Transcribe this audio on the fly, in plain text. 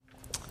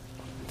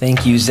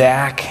Thank you,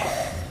 Zach,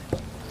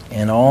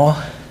 and all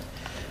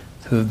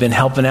who have been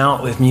helping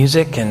out with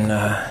music. And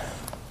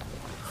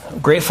I'm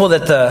grateful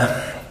that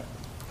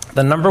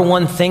the number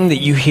one thing that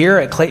you hear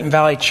at Clayton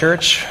Valley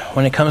Church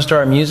when it comes to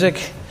our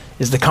music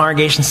is the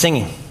congregation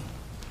singing.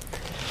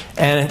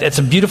 And it's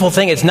a beautiful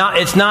thing. It's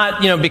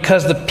not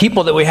because the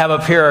people that we have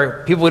up here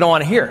are people we don't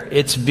want to hear.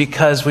 It's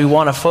because we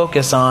want to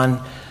focus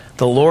on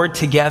the Lord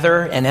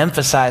together and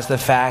emphasize the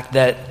fact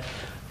that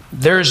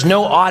there's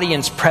no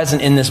audience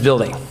present in this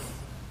building.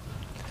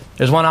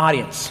 There's one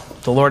audience,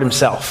 the Lord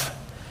himself.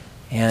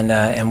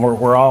 And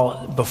we're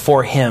all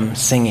before him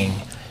singing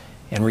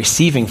and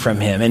receiving from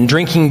him and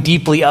drinking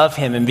deeply of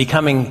him and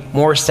becoming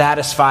more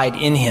satisfied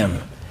in him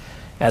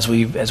as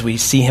we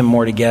see him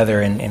more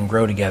together and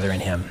grow together in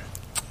him.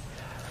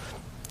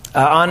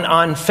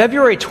 On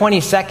February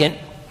 22nd,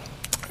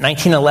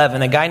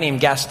 1911, a guy named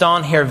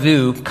Gaston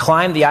Hervieux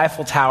climbed the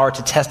Eiffel Tower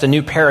to test a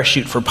new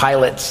parachute for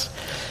pilots.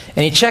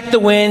 And he checked the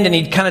wind, and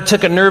he kind of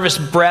took a nervous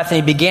breath, and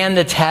he began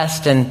the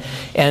test, and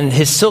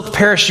his silk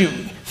parachute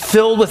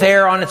filled with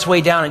air on its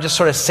way down and just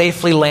sort of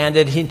safely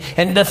landed.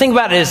 And the thing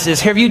about it is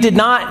Hervieux did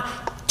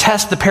not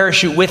test the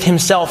parachute with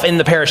himself in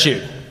the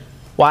parachute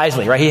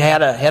wisely, right? He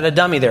had a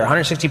dummy there, a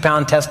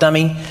 160-pound test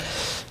dummy.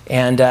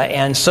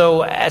 And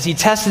so as he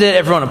tested it,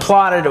 everyone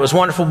applauded. It was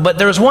wonderful. But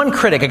there was one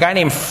critic, a guy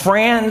named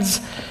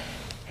Franz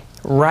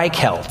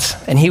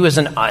Reichelt, and he was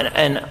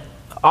an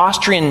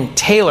Austrian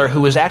tailor who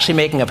was actually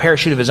making a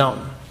parachute of his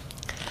own.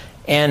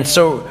 And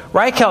so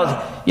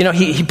Reichelt,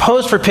 he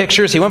posed for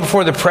pictures. He went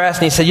before the press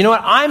and he said, you know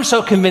what? I'm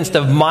so convinced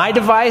of my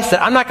device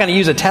that I'm not going to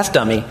use a test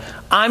dummy.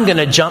 I'm going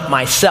to jump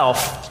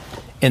myself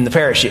in the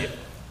parachute.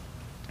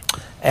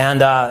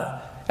 And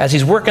as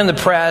he's working the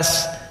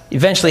press,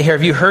 eventually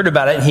Hervieux heard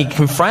about it and he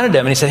confronted him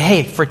and he said,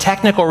 hey, for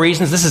technical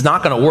reasons, this is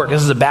not going to work.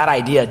 This is a bad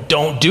idea.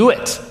 Don't do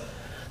it.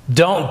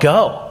 Don't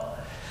go.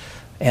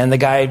 And the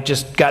guy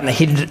just got in a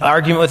heated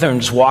argument with him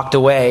and just walked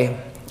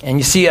away. And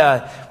you see,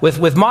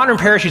 with modern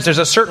parachutes, there's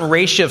a certain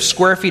ratio of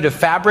square feet of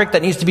fabric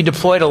that needs to be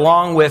deployed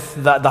along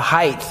with the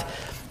height.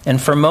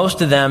 And for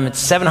most of them, it's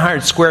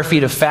 700 square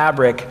feet of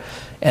fabric,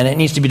 and it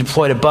needs to be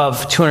deployed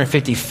above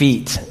 250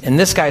 feet. And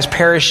this guy's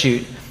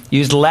parachute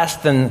used less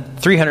than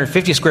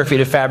 350 square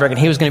feet of fabric, and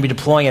he was going to be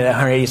deploying it at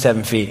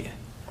 187 feet.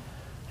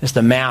 Just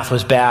the math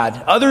was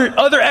bad.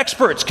 Other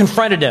experts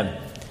confronted him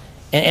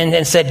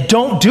and said,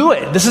 don't do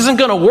it. This isn't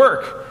going to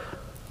work.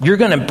 You're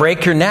going to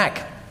break your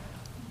neck.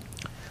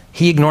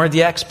 He ignored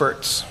the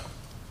experts.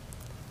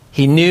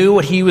 He knew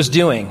what he was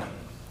doing.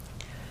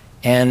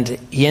 And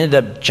he ended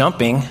up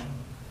jumping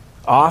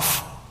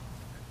off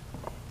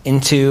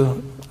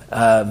into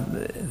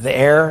the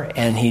air,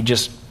 and he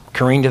just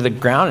careened to the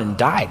ground and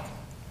died.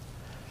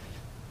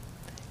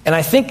 And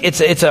I think it's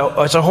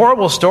a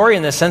horrible story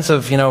in the sense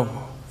of,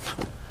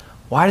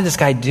 why did this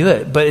guy do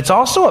it? But it's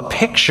also a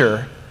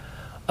picture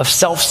of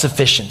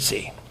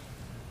self-sufficiency.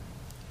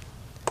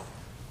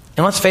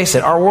 And let's face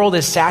it, our world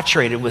is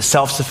saturated with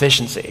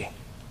self-sufficiency.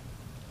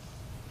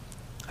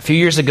 A few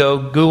years ago,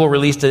 Google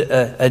released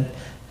a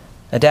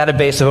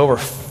database of over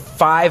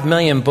 5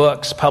 million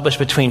books published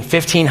between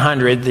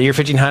the year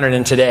 1500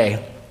 and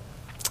today.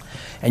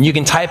 And you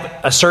can type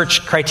a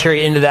search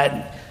criteria into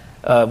that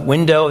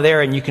window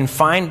there, and you can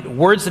find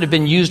words that have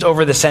been used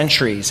over the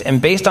centuries.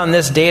 And based on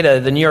this data,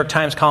 the New York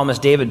Times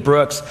columnist David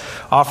Brooks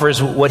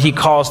offers what he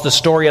calls the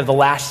story of the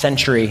last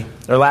century,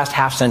 or last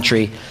half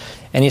century.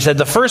 And he said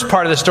the first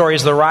part of the story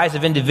is the rise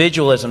of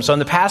individualism. So in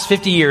the past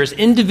 50 years,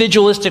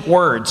 individualistic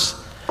words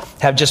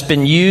have just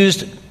been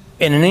used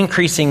in an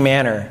increasing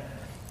manner.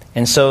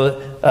 And so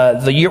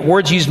the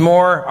words used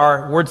more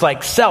are words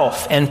like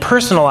self and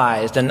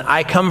personalized and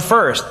I come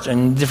first,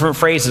 and different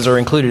phrases are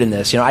included in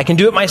this. I can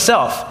do it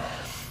myself.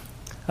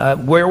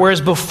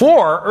 Whereas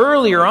before,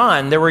 earlier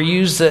on, there were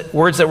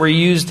words that were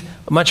used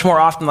much more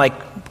often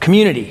like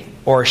community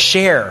or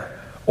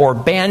share or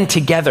band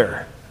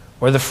together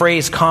or the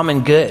phrase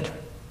common good.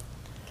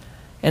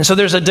 And so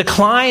there's a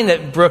decline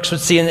that Brooks would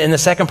see in the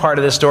second part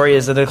of this story,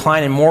 is the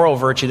decline in moral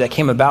virtue that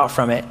came about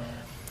from it.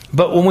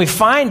 But when we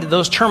find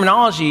those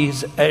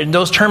terminologies,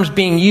 those terms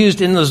being used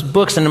in those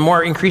books in a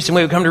more increasing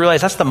way, we come to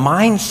realize that's the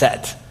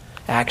mindset,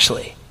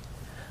 actually,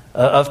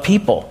 of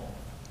people.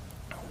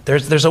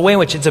 There's a way in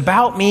which it's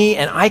about me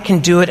and I can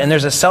do it, and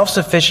there's a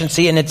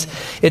self-sufficiency, and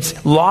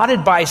it's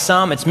lauded by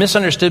some, it's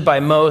misunderstood by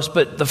most,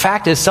 but the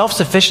fact is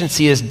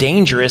self-sufficiency is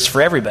dangerous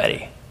for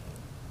everybody.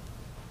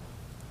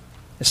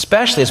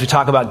 Especially as we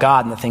talk about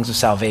God and the things of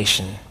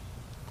salvation.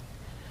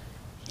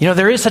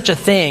 There is such a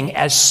thing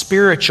as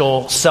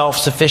spiritual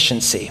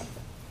self-sufficiency.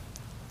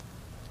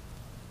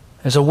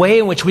 There's a way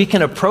in which we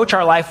can approach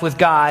our life with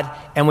God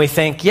and we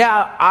think,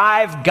 yeah,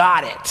 I've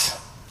got it.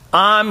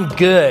 I'm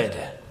good.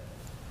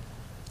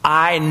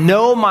 I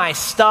know my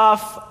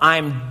stuff.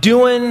 I'm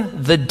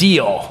doing the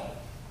deal.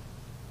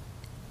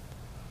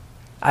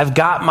 I've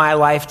got my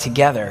life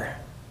together.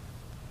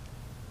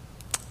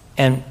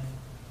 And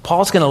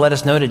Paul's going to let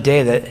us know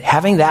today that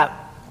having that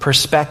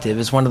perspective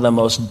is one of the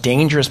most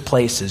dangerous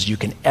places you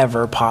can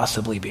ever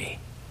possibly be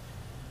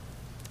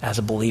as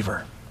a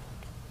believer.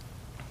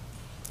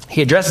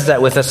 He addresses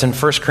that with us in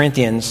 1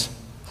 Corinthians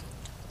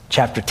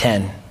chapter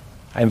 10.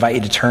 I invite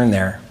you to turn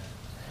there.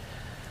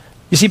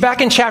 You see,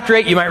 back in chapter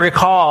 8, you might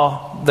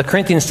recall, the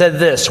Corinthians said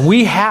this,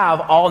 we have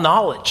all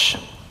knowledge.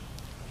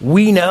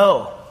 We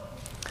know.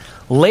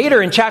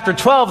 Later in chapter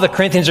 12, the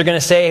Corinthians are going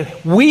to say,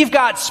 we've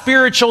got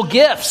spiritual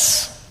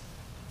gifts.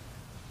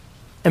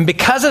 And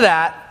because of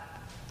that,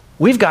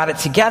 we've got it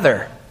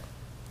together.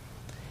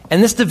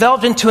 And this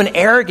developed into an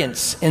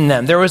arrogance in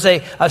them. There was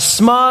a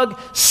smug,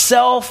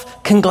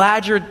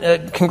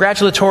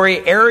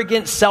 self-congratulatory,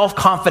 arrogant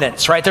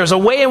self-confidence, right? There was a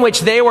way in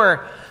which they were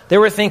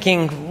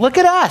thinking, look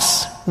at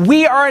us.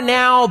 We are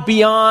now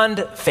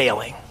beyond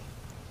failing.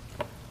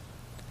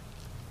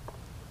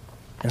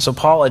 And so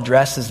Paul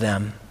addresses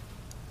them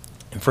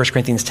in 1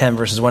 Corinthians 10,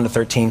 verses 1 to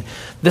 13.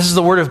 This is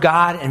the word of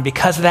God, and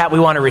because of that, we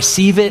want to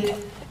receive it.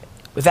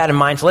 With that in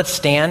mind, so let's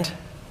stand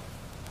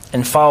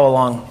and follow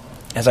along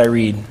as I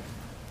read.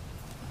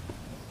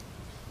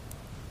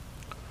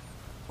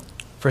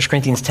 1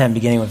 Corinthians 10,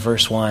 beginning with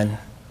verse 1.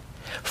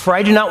 For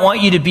I do not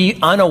want you to be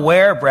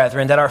unaware,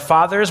 brethren, that our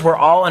fathers were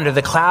all under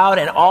the cloud,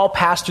 and all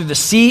passed through the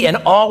sea, and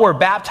all were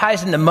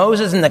baptized into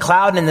Moses in the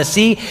cloud and in the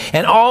sea,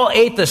 and all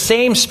ate the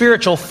same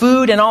spiritual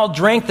food, and all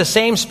drank the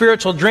same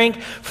spiritual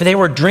drink, for they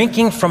were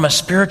drinking from a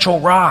spiritual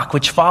rock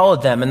which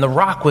followed them, and the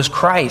rock was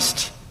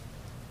Christ.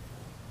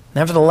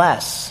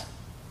 Nevertheless,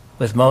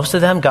 with most of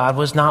them God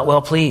was not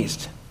well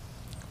pleased,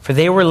 for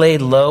they were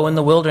laid low in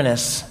the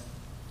wilderness.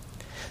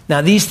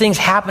 Now these things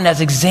happened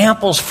as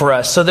examples for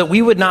us, so that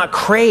we would not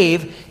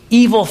crave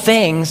evil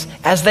things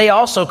as they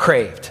also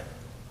craved.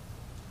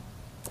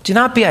 Do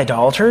not be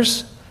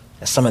idolaters,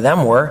 as some of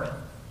them were.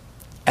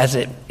 As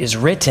it is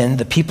written,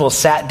 the people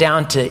sat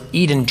down to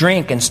eat and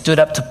drink and stood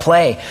up to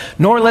play.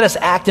 Nor let us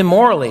act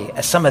immorally,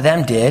 as some of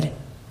them did.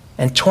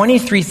 And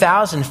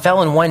 23,000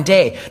 fell in one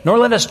day. Nor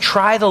let us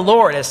try the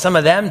Lord, as some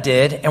of them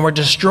did, and were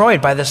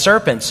destroyed by the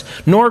serpents.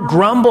 Nor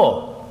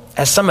grumble,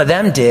 as some of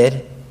them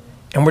did,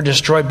 and were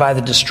destroyed by the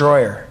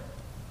destroyer.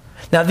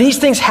 Now these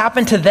things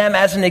happened to them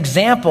as an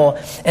example,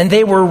 and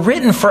they were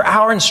written for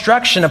our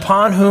instruction,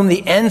 upon whom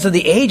the ends of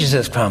the ages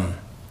have come.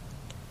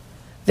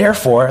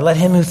 Therefore, let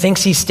him who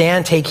thinks he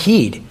stand take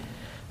heed,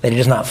 that he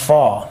does not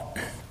fall.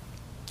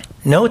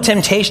 No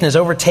temptation has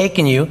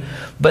overtaken you,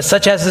 but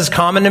such as is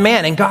common to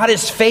man. And God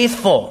is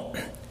faithful,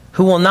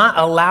 who will not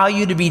allow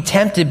you to be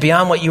tempted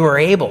beyond what you are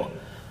able,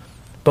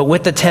 but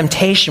with the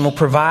temptation will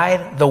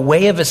provide the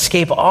way of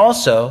escape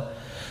also,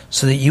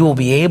 so that you will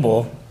be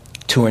able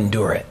to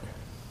endure it.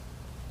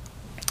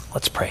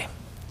 Let's pray.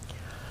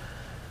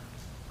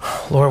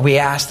 Lord, we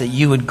ask that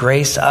you would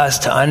grace us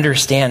to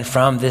understand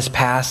from this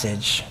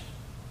passage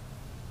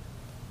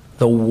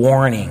the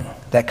warning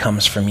that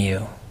comes from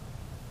you,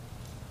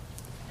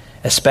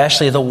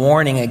 especially the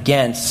warning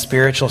against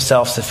spiritual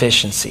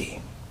self-sufficiency.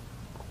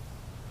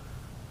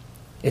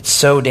 It's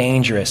so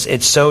dangerous,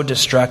 it's so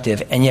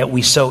destructive, and yet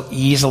we so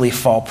easily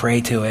fall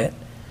prey to it.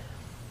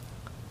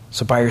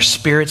 So by your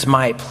Spirit's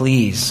might,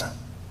 please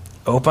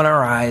open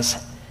our eyes,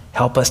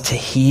 help us to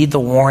heed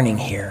the warning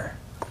here,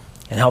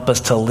 and help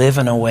us to live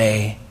in a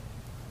way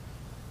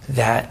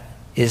that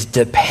is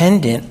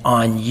dependent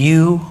on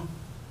you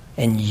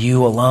and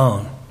you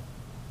alone.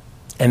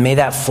 And may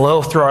that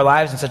flow through our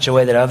lives in such a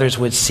way that others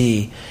would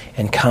see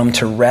and come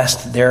to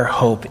rest their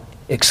hope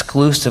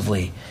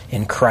exclusively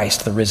in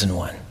Christ, the risen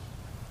one.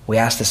 We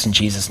ask this in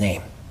Jesus'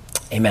 name.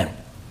 Amen.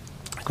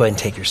 Go ahead and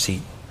take your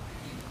seat.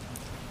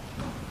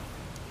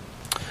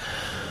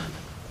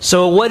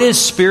 So what is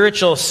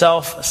spiritual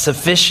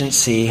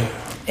self-sufficiency?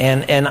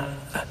 And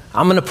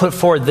I'm going to put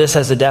forward this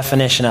as a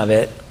definition of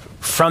it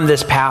from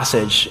this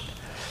passage.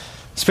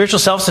 Spiritual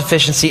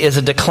self-sufficiency is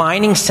a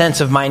declining sense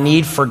of my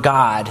need for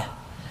God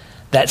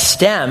that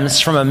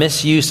stems from a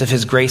misuse of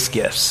his grace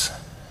gifts.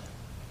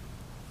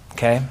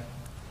 Okay?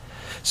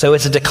 So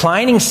it's a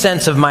declining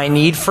sense of my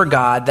need for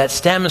God that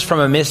stems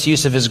from a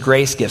misuse of his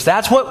grace gifts.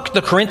 That's what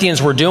the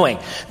Corinthians were doing.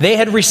 They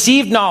had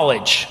received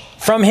knowledge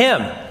from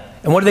him.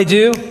 And what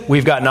do?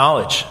 We've got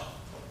knowledge.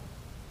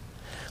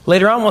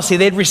 Later on, we'll see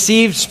they'd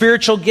received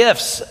spiritual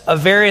gifts of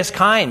various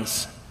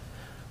kinds.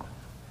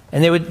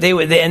 And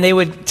they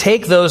would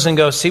take those and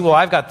go, see, well,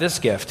 I've got this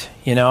gift.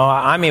 You know,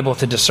 I'm able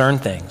to discern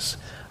things.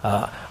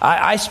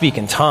 I speak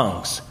in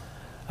tongues.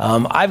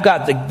 I've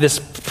got this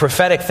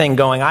prophetic thing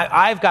going.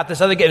 I've got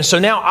this other gift. So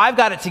now I've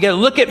got it together.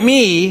 Look at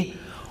me.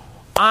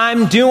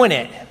 I'm doing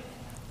it.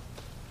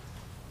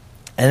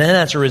 And then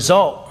as a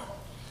result,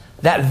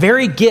 that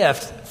very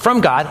gift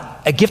from God,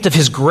 a gift of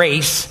his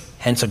grace,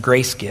 hence a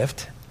grace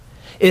gift,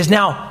 is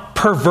now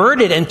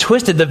perverted and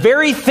twisted. The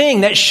very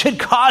thing that should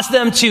cause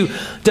them to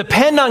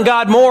depend on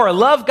God more,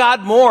 love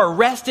God more,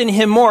 rest in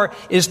him more,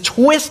 is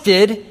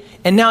twisted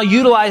and now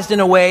utilized in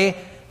a way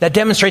that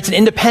demonstrates an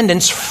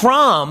independence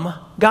from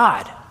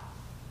God,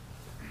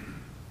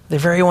 the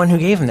very one who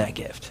gave him that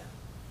gift.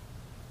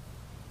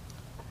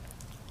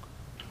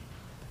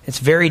 It's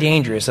very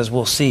dangerous, as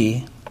we'll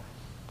see.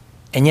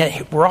 And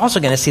yet we're also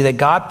going to see that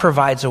God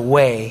provides a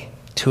way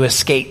to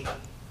escape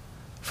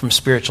from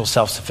spiritual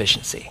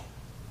self-sufficiency.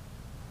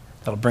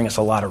 That'll bring us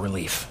a lot of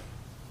relief.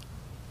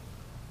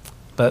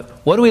 But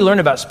what do we learn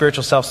about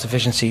spiritual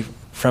self-sufficiency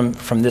from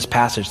this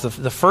passage?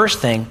 The first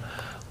thing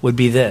would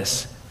be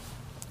this.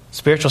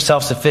 Spiritual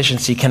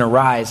self-sufficiency can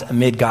arise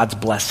amid God's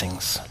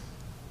blessings.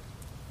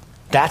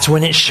 That's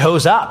when it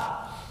shows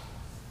up.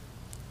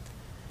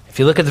 If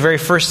you look at the very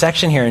first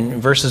section here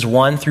in verses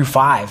 1 through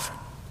 5,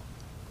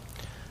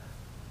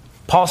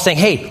 Paul's saying,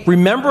 hey,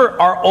 remember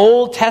our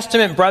Old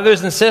Testament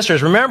brothers and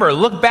sisters. Remember,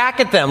 look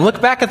back at them.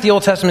 Look back at the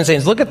Old Testament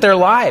saints. Look at their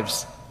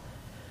lives.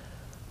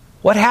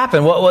 What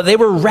happened? Well, they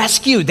were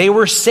rescued. They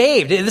were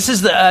saved. This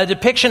is a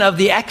depiction of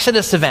the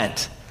Exodus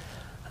event.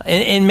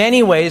 In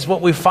many ways,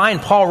 what we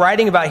find Paul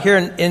writing about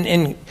here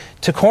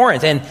to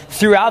Corinth and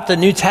throughout the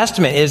New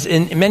Testament is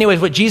in many ways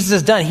what Jesus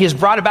has done. He has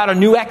brought about a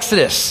new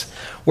Exodus,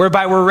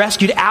 whereby we're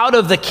rescued out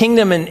of the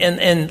kingdom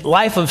and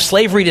life of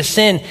slavery to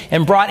sin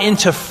and brought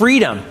into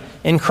freedom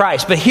in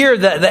Christ. But here,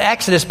 the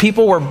Exodus,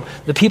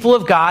 the people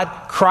of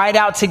God cried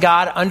out to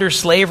God under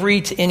slavery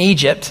in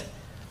Egypt,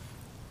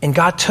 and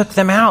God took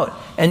them out.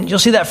 And you'll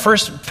see that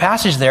first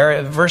passage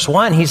there, verse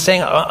 1, he's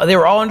saying they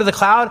were all under the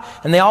cloud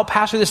and they all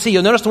passed through the sea.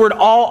 You'll notice the word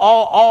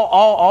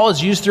all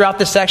is used throughout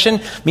this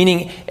section,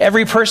 meaning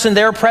every person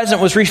there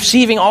present was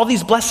receiving all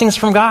these blessings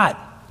from God.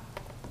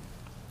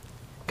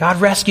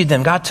 God rescued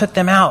them. God took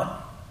them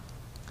out.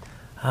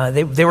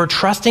 They were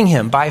trusting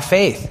him by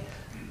faith.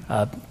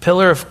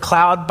 Pillar of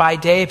cloud by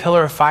day,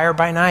 pillar of fire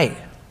by night.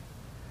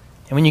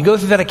 And when you go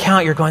through that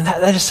account, you're going,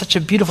 that is such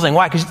a beautiful thing.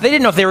 Why? Because they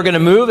didn't know if they were going to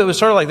move. It was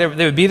sort of like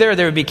they would be there,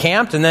 they would be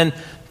camped, and then,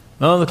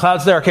 the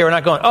cloud's there. Okay, we're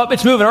not going. Oh,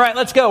 it's moving. All right,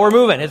 let's go. We're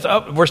moving.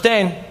 We're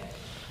staying.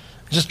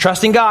 Just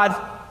trusting God.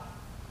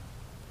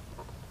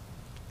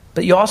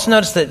 But you also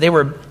notice that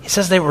he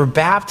says they were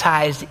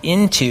baptized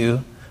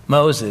into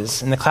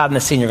Moses in the cloud and the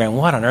sea. And you're going,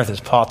 what on earth is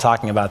Paul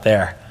talking about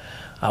there?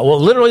 Well,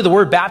 literally the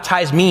word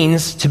baptized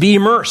means to be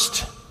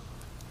immersed.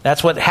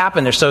 That's what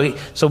happened there.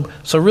 So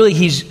really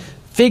he's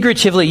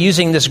figuratively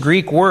using this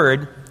Greek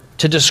word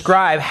to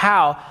describe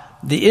how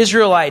the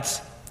Israelites'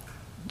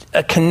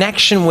 a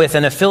connection with,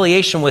 an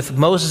affiliation with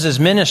Moses'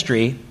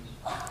 ministry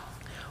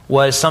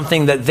was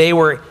something that they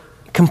were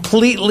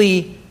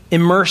completely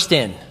immersed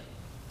in.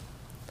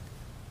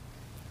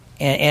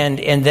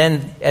 And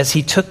then as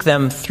he took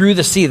them through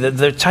the sea,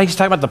 he's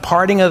talking about the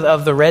parting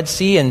of the Red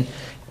Sea and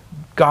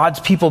God's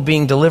people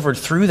being delivered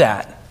through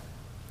that.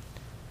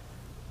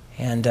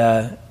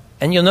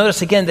 And you'll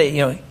notice again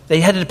that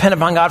they had to depend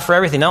upon God for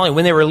everything, not only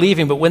when they were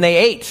leaving, but when they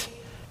ate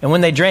and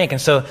when they drank.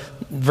 And so,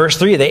 verse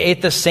 3, they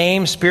ate the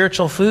same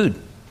spiritual food,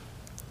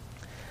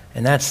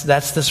 and that's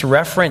this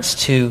reference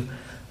to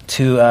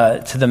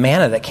the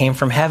manna that came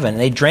from heaven.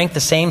 They drank the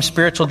same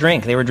spiritual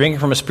drink. They were drinking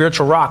from a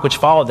spiritual rock which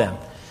followed them,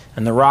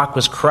 and the rock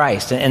was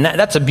Christ. And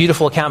that's a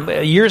beautiful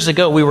account. Years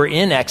ago, we were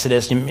in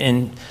Exodus,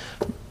 and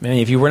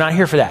many of you were not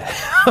here for that,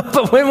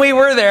 but when we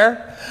were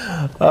there.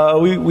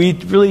 We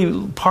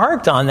really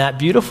parked on that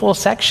beautiful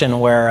section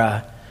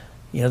where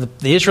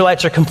the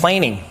Israelites are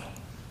complaining,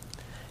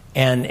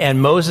 and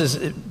Moses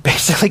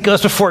basically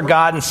goes before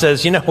God and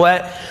says, you know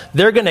what,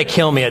 they're going to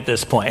kill me at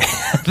this point.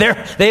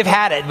 They've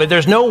had it, but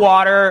there's no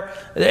water,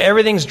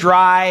 everything's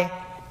dry,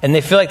 and they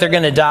feel like they're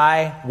going to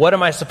die. What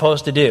am I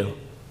supposed to do?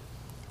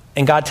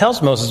 And God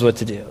tells Moses what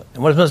to do.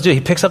 And what does Moses do?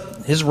 He picks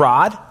up his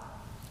rod,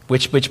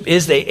 which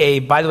is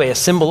by the way, a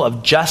symbol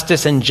of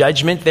justice and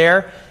judgment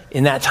there.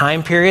 In that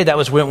time period, that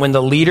was when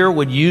the leader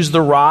would use the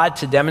rod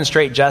to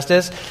demonstrate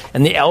justice.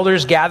 And the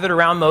elders gathered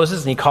around Moses,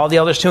 and he called the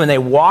elders to him, and they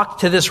walked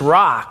to this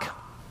rock.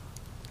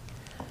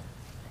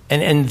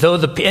 And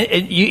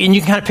you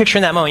can kind of picture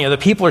in that moment, the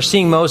people are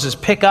seeing Moses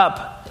pick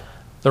up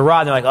the rod,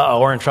 and they're like, uh-oh,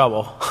 we're in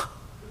trouble.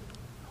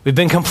 We've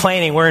been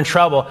complaining, we're in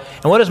trouble.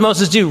 And what does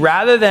Moses do?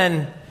 Rather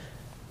than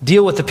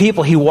deal with the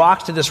people, he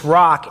walks to this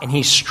rock, and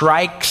he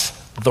strikes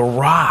the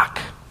rock.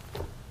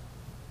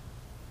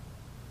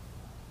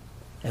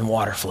 And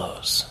water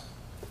flows.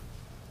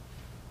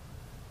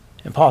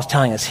 And Paul's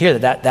telling us here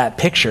that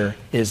picture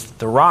is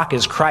the rock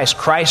is Christ.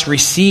 Christ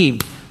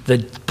received the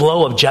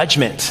blow of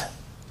judgment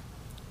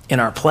in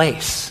our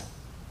place.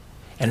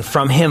 And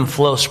from him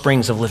flow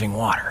springs of living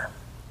water.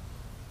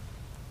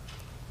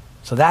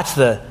 So that's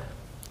the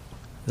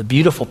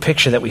beautiful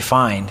picture that we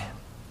find.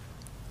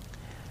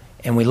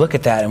 And we look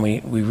at that and we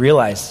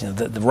realize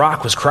the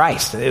rock was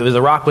Christ.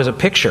 The rock was a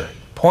picture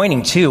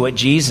pointing to what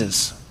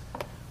Jesus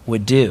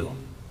would do.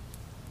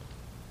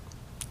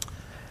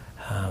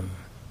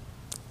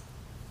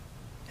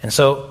 And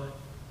so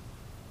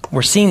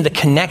we're seeing the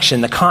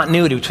connection, the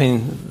continuity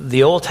between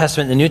the Old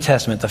Testament and the New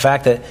Testament. The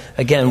fact that,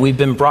 again, we've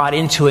been brought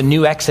into a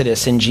new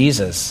Exodus in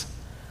Jesus.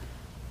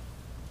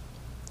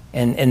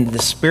 And the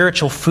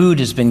spiritual food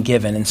has been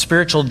given, and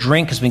spiritual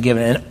drink has been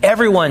given, and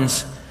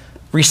everyone's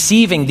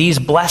receiving these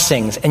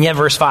blessings. And yet,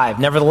 verse 5,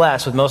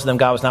 nevertheless, with most of them,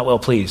 God was not well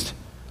pleased.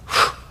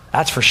 Whew,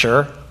 that's for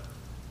sure.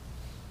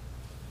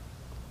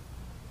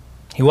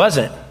 He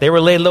wasn't. They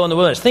were laid low in the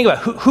wilderness. Think about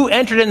who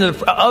entered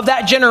into of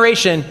that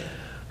generation,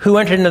 who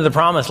entered into the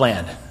promised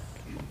land?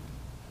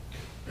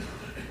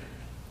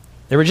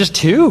 There were just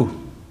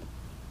 2.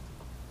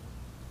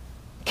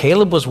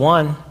 Caleb was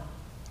one.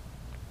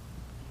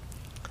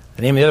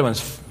 The name of the other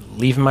one's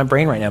leaving my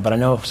brain right now, but I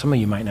know some of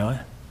you might know it.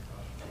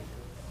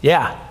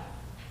 Yeah.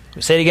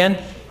 Say it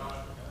again.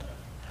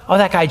 Oh,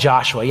 that guy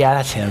Joshua. Yeah,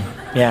 that's him.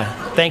 Yeah.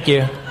 Thank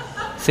you.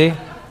 See?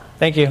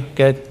 Thank you.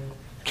 Good.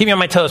 Keep me on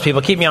my toes,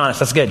 people. Keep me honest.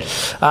 That's good.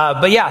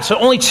 But yeah, so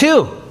only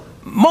 2.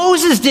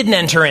 Moses didn't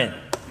enter in.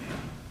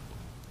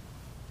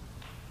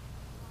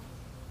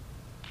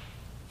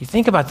 You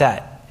think about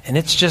that, and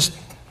it's just,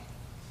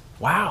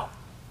 wow.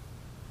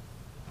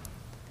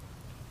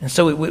 And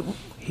so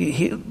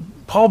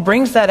Paul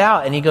brings that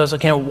out, and he goes,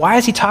 okay, why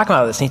is he talking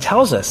about this? And he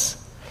tells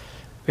us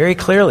very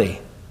clearly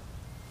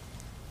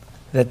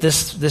that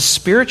this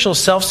spiritual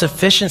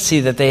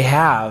self-sufficiency that they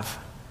have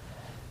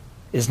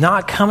is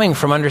not coming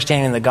from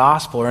understanding the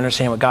gospel or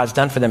understanding what God's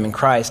done for them in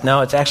Christ.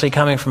 No, it's actually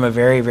coming from a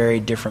very, very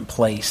different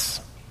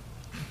place.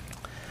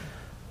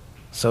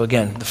 So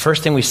again, the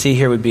first thing we see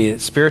here would be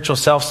spiritual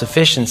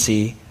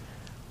self-sufficiency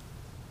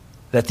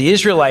that the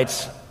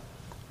Israelites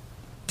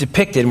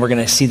depicted, and we're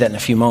going to see that in a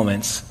few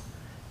moments,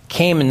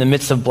 came in the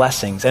midst of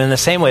blessings. And in the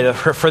same way,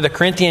 for the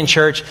Corinthian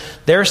church,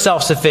 their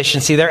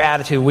self-sufficiency, their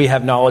attitude, we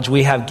have knowledge,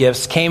 we have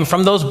gifts, came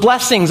from those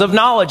blessings of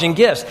knowledge and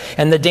gifts.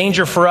 And the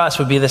danger for us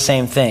would be the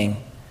same thing.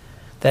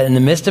 That in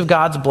the midst of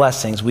God's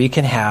blessings, we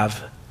can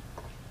have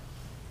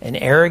an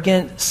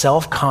arrogant,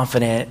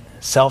 self-confident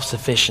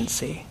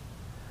self-sufficiency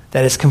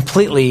that is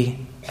completely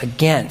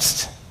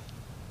against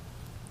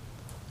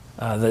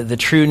the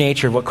true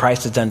nature of what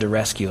Christ has done to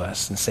rescue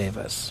us and save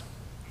us.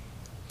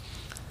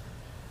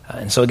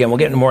 And so again, we'll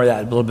get into more of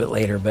that a little bit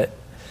later. But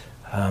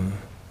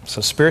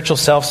so spiritual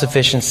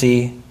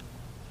self-sufficiency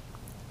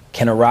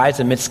can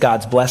arise amidst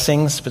God's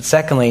blessings. But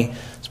secondly,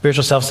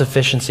 spiritual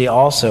self-sufficiency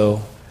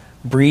also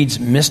breeds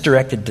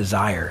misdirected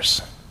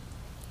desires.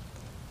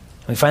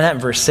 We find that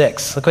in verse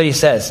 6. Look what he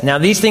says. Now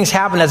these things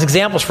happen as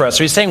examples for us.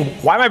 So he's saying,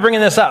 why am I bringing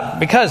this up?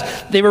 Because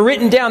they were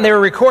written down, they were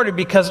recorded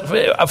because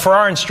for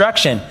our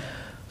instruction.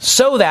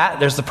 So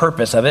that, there's the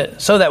purpose of it,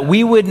 so that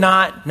we would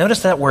not,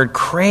 notice that word,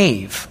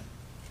 crave.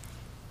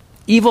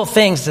 Evil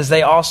things as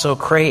they also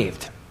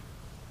craved.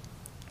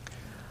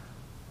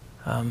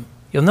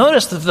 You'll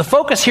notice that the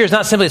focus here is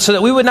not simply so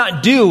that we would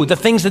not do the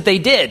things that they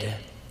did.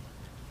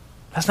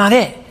 That's not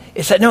it.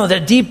 It's that, no,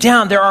 that deep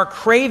down there are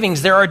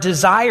cravings, there are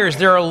desires,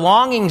 there are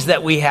longings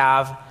that we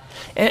have.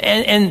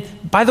 And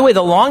by the way,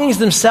 the longings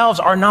themselves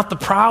are not the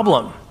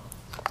problem.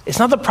 It's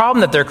not the problem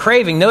that they're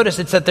craving. Notice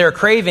it's that they're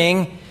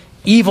craving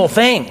evil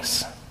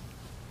things.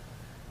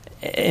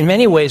 In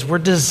many ways, we're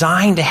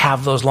designed to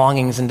have those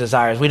longings and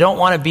desires. We don't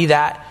want to be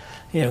that,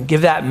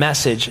 give that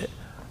message.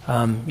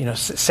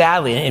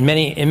 Sadly, in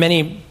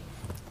many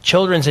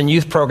children's and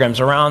youth programs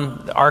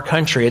around our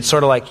country, it's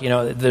sort of like,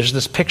 there's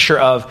this picture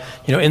of,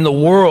 in the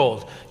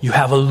world, you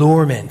have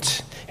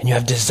allurement, and you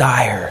have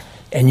desire,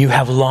 and you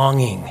have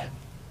longing.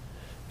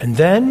 And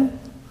then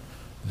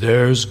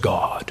there's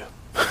God.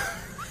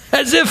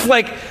 As if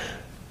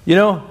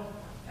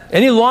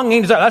any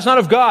longing, that's not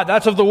of God,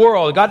 that's of the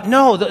world. God,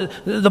 no,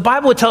 the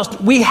Bible tells us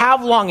we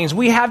have longings,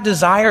 we have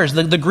desires.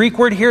 The Greek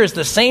word here is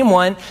the same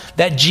one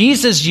that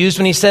Jesus used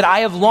when he said, I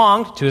have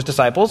longed, to his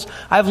disciples,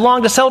 I have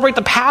longed to celebrate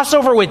the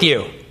Passover with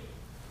you.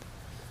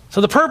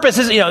 So the purpose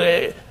is,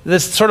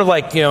 this sort of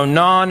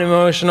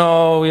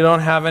non-emotional, we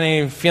don't have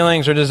any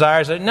feelings or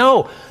desires.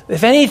 No,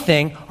 if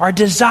anything, our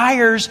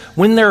desires,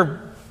 when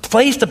they're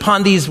placed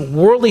upon these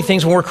worldly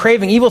things, when we're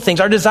craving evil things,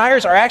 our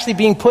desires are actually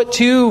being put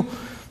to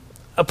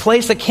a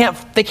place that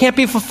can't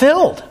be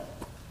fulfilled.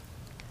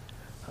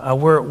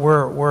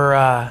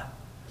 We're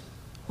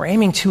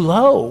aiming too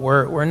low.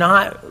 We're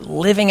not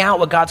living out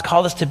what God's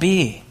called us to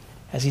be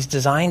as he's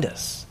designed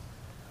us.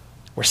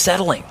 We're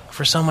settling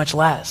for so much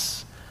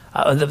less.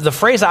 The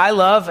phrase I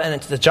love, and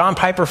it's the John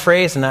Piper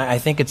phrase, and I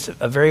think it's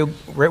a very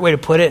great way to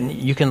put it, and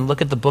you can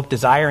look at the book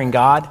Desiring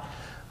God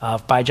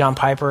by John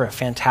Piper, a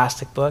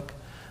fantastic book.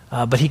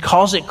 But he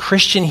calls it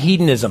Christian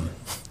hedonism.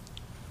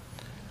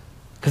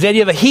 Because the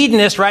idea of a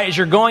hedonist, right, is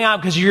you're going out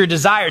because of your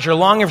desires, you're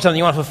longing for something,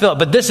 you want to fulfill it.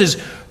 But this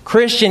is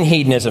Christian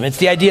hedonism. It's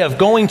the idea of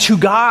going to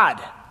God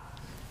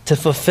to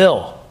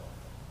fulfill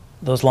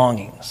those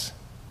longings.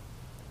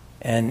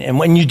 And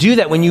when you do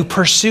that, when you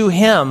pursue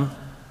him,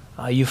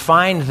 you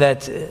find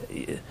that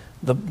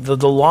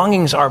the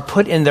longings are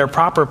put in their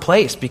proper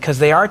place because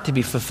they are to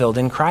be fulfilled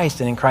in Christ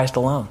and in Christ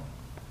alone.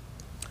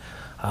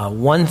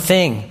 One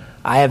thing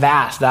I have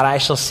asked, that I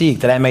shall seek,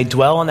 that I may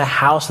dwell in the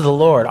house of the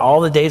Lord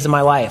all the days of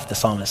my life, the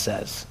psalmist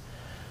says.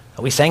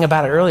 We sang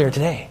about it earlier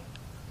today.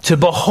 To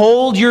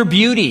behold your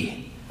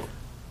beauty.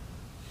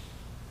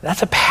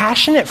 That's a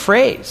passionate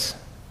phrase.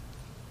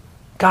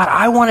 God,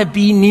 I want to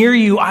be near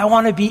you. I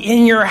want to be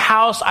in your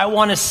house. I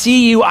want to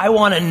see you. I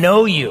want to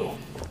know you.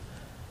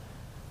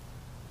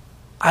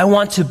 I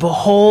want to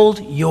behold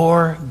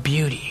your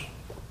beauty.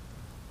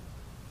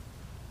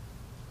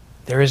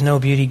 There is no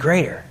beauty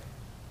greater.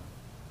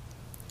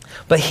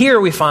 But here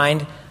we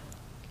find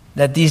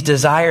that these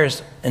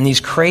desires and these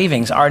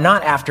cravings are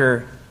not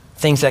after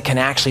things that can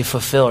actually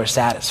fulfill or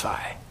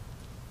satisfy.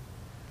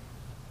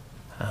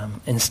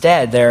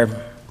 Instead, they're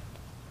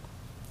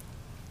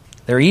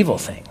evil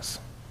things.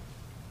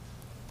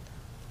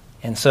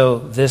 And so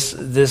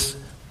this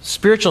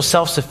spiritual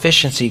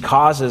self-sufficiency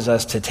causes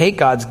us to take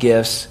God's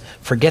gifts,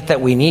 forget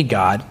that we need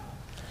God,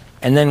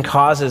 and then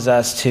causes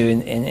us to,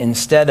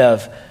 instead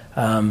of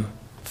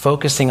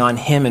focusing on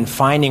Him and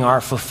finding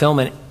our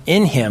fulfillment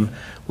in Him,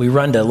 we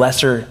run to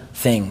lesser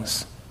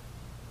things.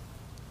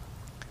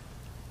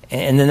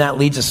 And then that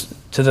leads us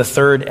to the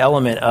third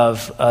element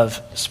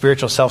of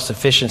spiritual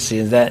self-sufficiency,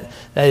 and that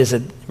is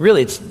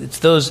it's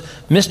those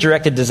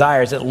misdirected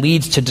desires that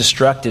leads to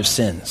destructive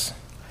sins.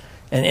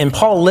 And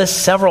Paul lists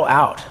several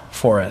out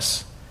for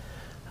us.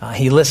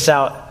 He lists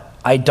out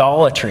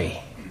idolatry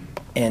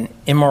and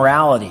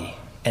immorality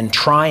and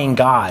trying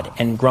God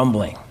and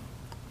grumbling.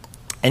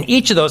 And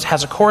each of those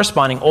has a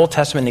corresponding Old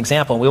Testament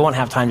example. We won't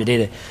have time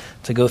today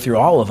to go through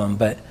all of them,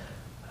 but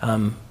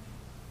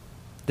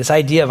this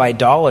idea of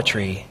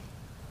idolatry,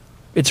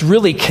 it's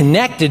really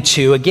connected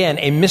to, again,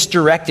 a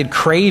misdirected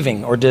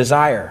craving or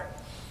desire.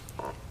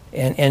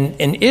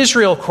 And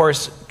Israel, of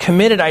course,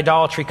 committed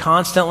idolatry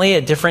constantly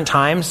at different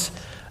times.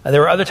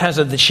 There were other times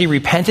that she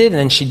repented and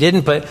then she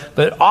didn't,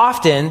 but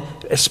often,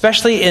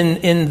 especially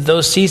in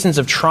those seasons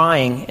of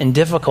trying and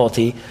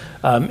difficulty,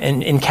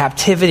 and in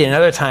captivity and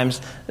other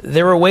times,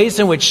 there were ways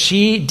in which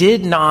she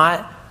did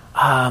not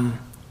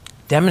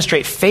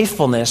demonstrate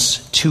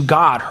faithfulness to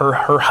God,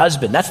 her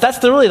husband.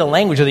 That's really the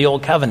language of the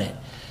Old Covenant.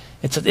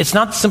 It's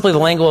not simply the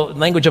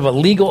language of a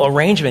legal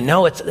arrangement.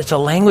 No, it's a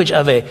language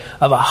of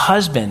a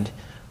husband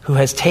who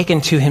has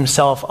taken to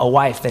himself a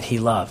wife that he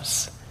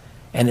loves.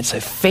 And it's a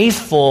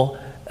faithful,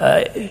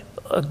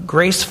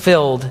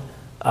 grace-filled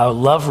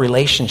love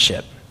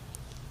relationship.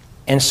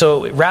 And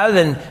so rather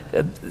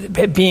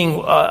than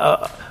being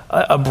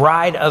a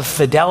bride of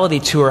fidelity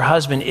to her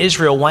husband,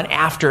 Israel went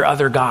after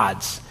other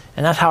gods.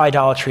 And that's how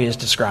idolatry is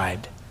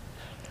described.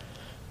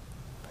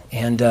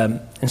 And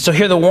so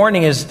here the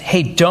warning is,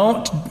 hey,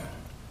 don't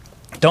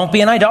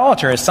be an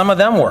idolater, as some of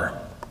them were.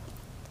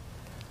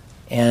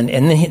 And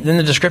then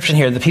the description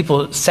here, the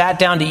people sat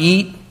down to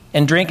eat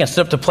and drink and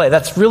stood up to play.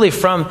 That's really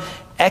from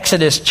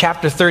Exodus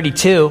chapter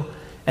 32,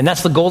 and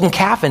that's the golden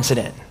calf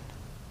incident.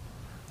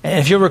 And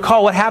if you'll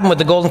recall what happened with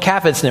the golden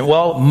calf incident,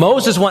 well,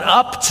 Moses went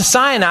up to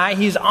Sinai.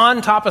 He's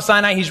on top of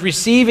Sinai. He's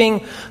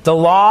receiving the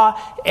law,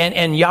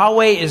 and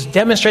Yahweh is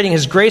demonstrating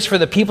his grace for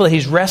the people that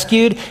he's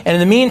rescued. And in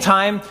the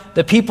meantime,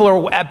 the people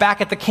are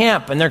back at the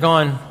camp, and they're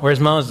going, where's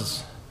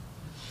Moses?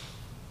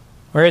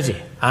 Where is he?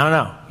 I don't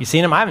know. You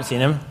seen him? I haven't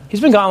seen him.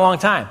 He's been gone a long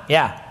time.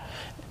 Yeah.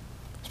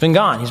 He's been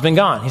gone.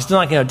 He's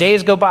still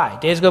days go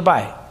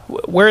by.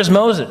 Where's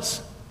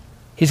Moses?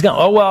 He's gone.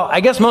 Oh, well, I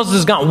guess Moses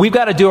is gone. We've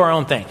got to do our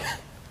own thing.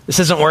 This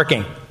isn't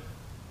working.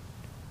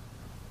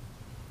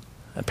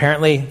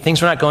 Apparently,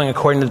 things were not going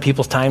according to the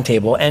people's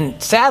timetable.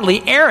 And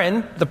sadly,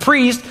 Aaron, the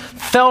priest,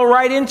 fell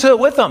right into it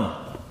with them.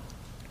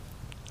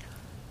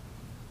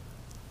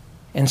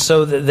 And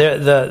so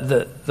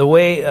the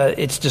way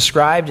it's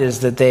described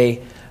is that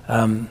they,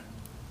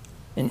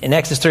 in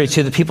Exodus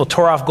 32, the people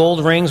tore off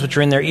gold rings which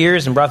were in their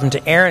ears and brought them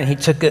to Aaron. He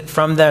took it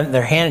from them,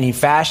 their hand, and he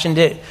fashioned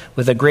it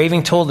with a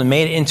graving tool and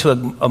made it into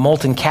a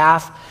molten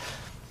calf.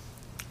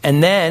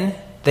 And then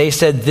they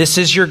said, "This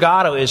is your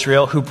God, O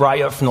Israel, who brought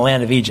you up from the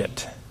land of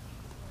Egypt."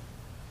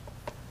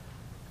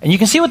 And you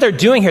can see what they're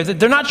doing here.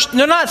 They're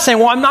not saying,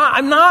 "Well, I'm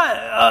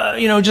not,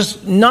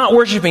 just not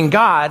worshiping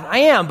God. I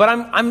am, but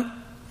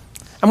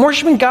I'm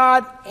worshiping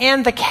God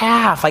and the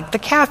calf. Like the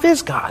calf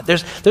is God."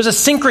 There's a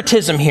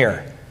syncretism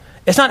here.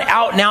 It's not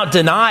out and out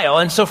denial.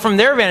 And so from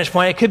their vantage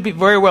point, it could be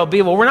very well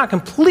be, well, we're not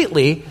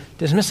completely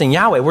dismissing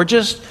Yahweh. We're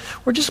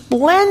just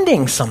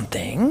blending some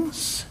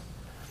things.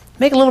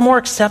 Make it a little more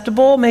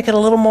acceptable, make it a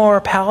little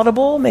more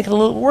palatable, make it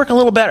work a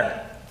little better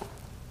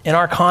in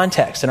our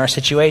context, in our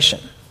situation.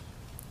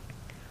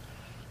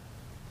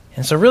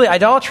 And so really,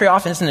 idolatry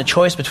often isn't a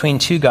choice between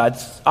two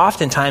gods.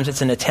 Oftentimes,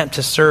 it's an attempt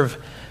to serve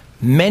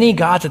many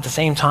gods at the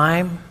same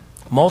time,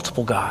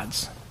 multiple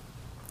gods.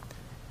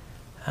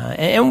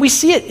 And we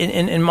see it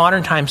in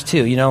modern times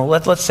too.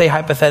 Let's say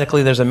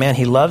hypothetically there's a man,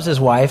 he loves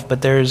his wife,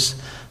 but there's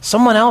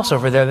someone else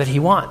over there that he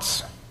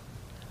wants.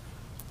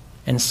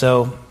 And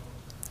so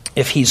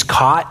if he's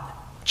caught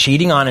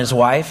cheating on his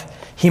wife,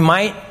 he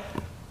might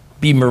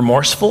be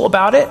remorseful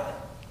about it.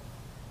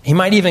 He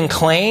might even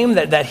claim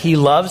that he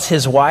loves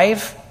his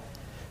wife.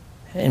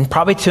 And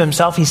probably to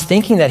himself, he's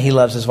thinking that he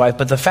loves his wife.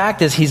 But the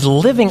fact is, he's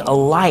living a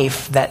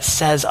life that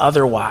says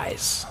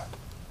otherwise.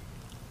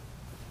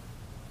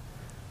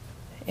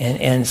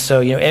 And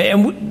so,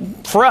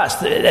 and for us,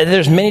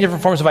 there's many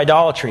different forms of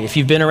idolatry. If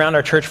you've been around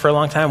our church for a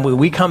long time,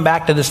 we come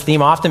back to this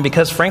theme often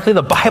because, frankly,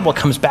 the Bible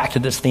comes back to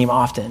this theme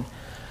often.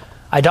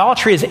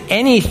 Idolatry is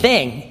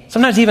anything,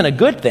 sometimes even a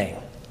good thing,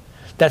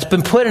 that's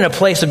been put in a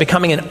place of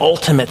becoming an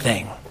ultimate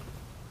thing.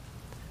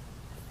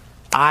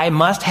 I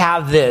must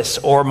have this,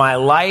 or my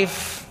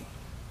life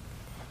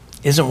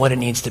isn't what it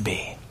needs to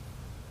be.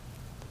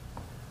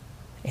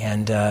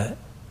 And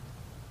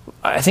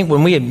I think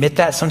when we admit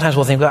that, sometimes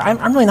we'll think, well,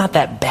 I'm really not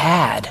that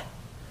bad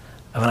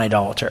of an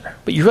idolater.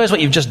 But you realize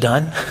what you've just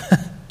done?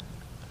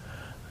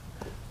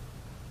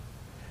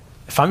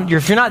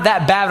 If you're not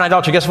that bad of an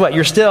idolater, guess what?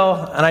 You're still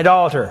an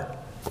idolater.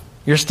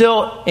 You're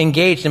still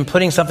engaged in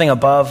putting something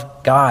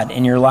above God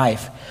in your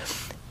life.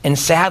 And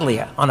sadly,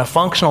 on a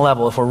functional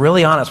level, if we're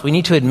really honest, we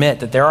need to admit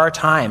that there are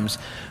times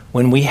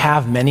when we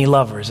have many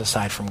lovers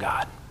aside from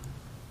God.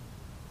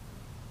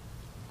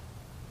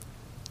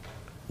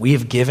 We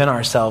have given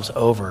ourselves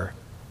over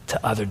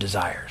to other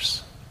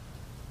desires.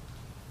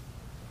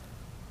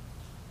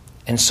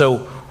 And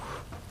so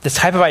this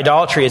type of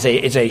idolatry is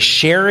a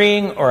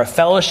sharing or a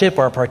fellowship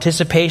or a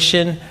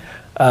participation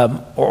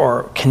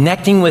or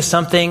connecting with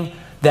something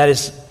that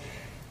is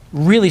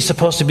really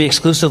supposed to be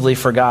exclusively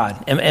for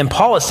God. And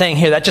Paul is saying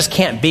here that just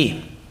can't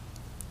be.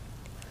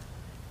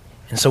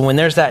 And so when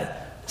there's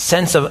that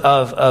sense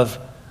of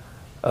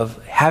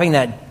having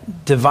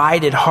that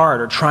divided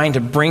heart or trying to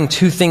bring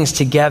two things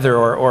together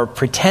or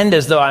pretend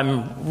as though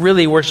I'm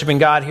really worshiping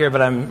God here,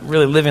 but I'm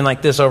really living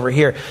like this over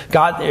here.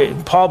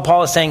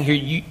 Paul is saying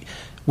here,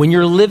 when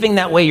you're living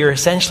that way, you're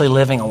essentially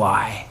living a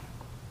lie.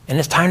 And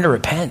it's time to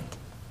repent.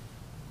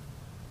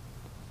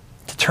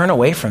 To turn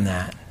away from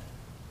that.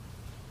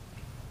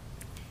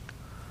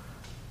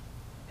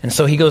 And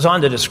so he goes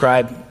on to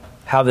describe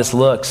how this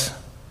looks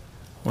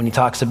when he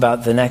talks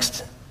about the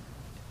next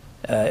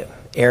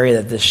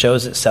area that this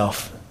shows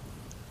itself.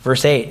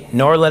 Verse 8,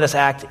 nor let us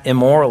act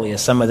immorally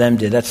as some of them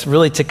did. That's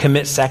really to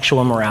commit sexual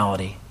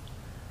immorality.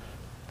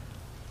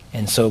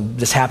 And so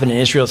this happened in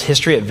Israel's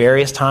history at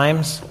various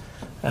times.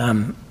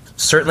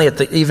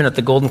 Certainly even at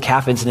the golden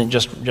calf incident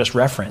just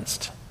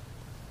referenced.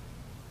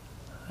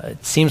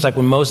 It seems like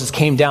when Moses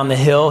came down the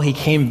hill, he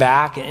came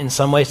back in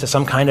some ways to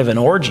some kind of an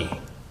orgy.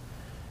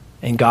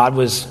 And God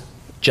was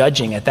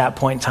judging at that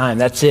point in time.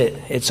 That's it.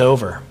 It's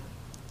over.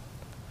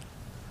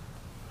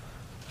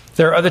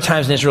 There are other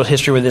times in Israel's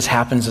history where this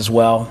happens as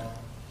well.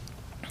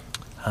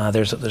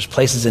 There's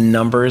places in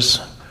Numbers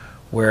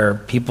where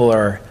people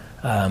are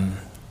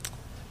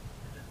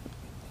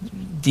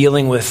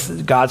dealing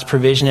with God's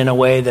provision in a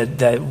way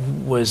that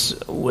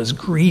was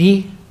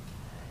greedy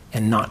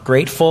and not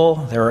grateful.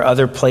 There are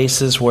other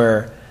places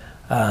where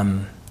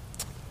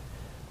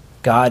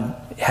God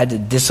had to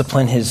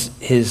discipline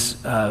his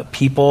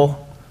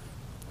people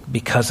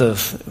because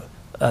of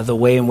the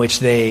way in which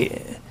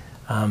they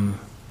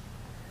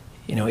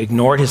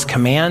ignored his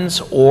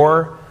commands,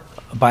 or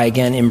by,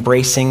 again,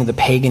 embracing the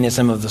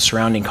paganism of the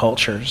surrounding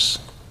cultures.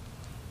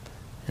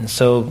 And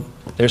so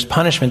there's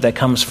punishment that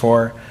comes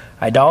for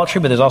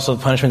idolatry, but there's also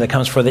punishment that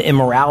comes for the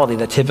immorality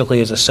that typically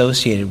is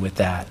associated with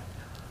that.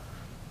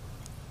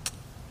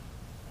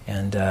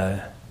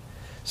 And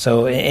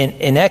so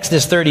in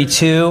Exodus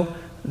 32,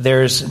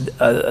 there's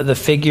the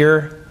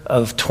figure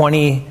of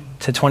 20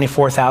 to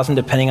 24,000,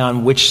 depending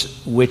on which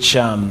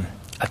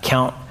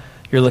account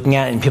you're looking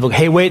at. And people go,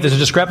 hey, wait, there's a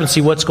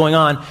discrepancy. What's going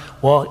on?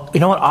 Well, you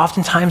know what?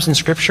 Oftentimes in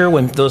Scripture,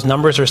 when those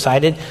numbers are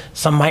cited,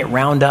 some might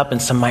round up and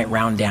some might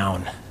round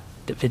down.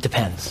 It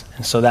depends.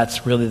 And so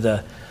that's really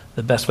the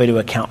best way to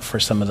account for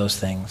some of those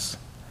things.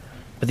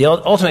 But the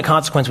ultimate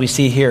consequence we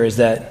see here is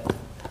that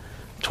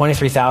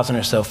 23,000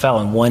 or so fell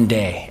in one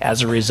day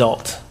as a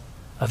result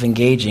of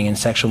engaging in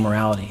sexual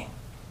morality.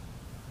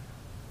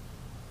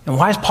 And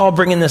why is Paul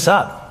bringing this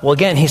up? Well,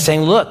 again, he's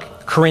saying,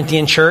 look,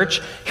 Corinthian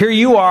church, here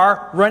you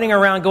are running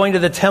around going to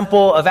the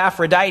temple of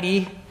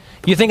Aphrodite.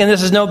 You're thinking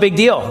this is no big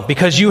deal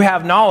because you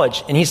have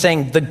knowledge. And he's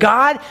saying, the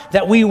God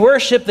that we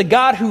worship, the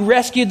God who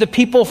rescued the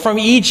people from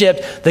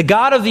Egypt, the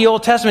God of the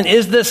Old Testament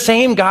is the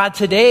same God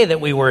today that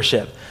we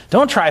worship.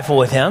 Don't trifle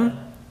with him.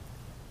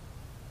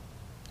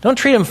 Don't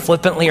treat him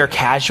flippantly or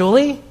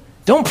casually.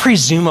 Don't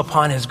presume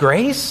upon his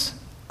grace.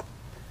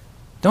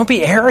 Don't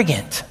be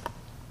arrogant.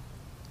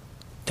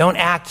 Don't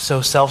act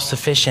so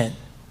self-sufficient.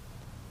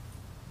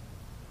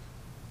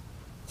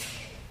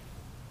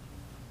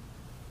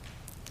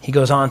 He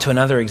goes on to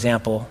another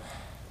example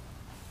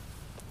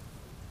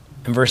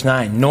in verse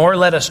 9. Nor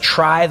let us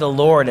try the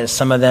Lord as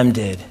some of them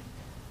did.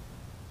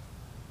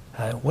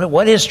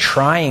 What is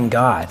trying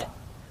God?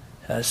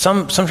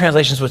 Some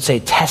translations would say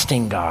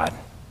testing God.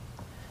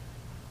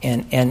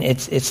 And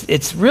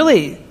it's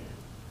really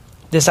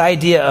this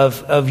idea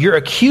of you're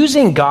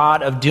accusing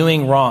God of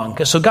doing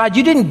wrong. So God,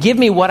 you didn't give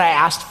me what I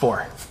asked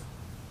for.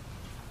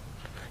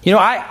 You know,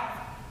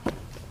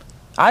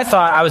 I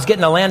thought I was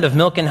getting a land of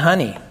milk and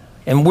honey.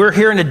 And we're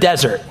here in a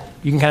desert.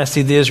 You can kind of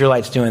see the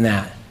Israelites doing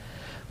that.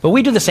 But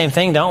we do the same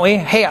thing, don't we?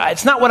 Hey,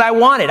 it's not what I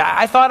wanted.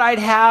 I thought I'd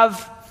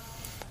have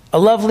a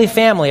lovely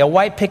family, a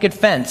white picket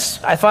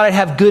fence. I thought I'd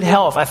have good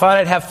health. I thought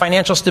I'd have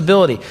financial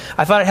stability.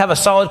 I thought I'd have a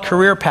solid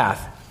career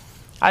path.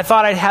 I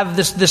thought I'd have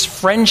this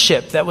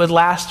friendship that would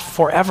last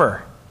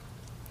forever.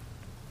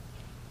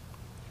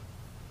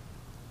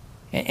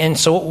 And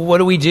so what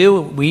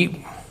do?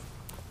 We,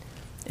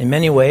 in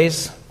many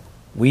ways,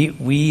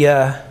 we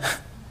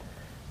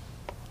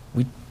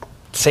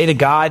say to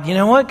God, you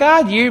know what,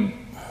 God, you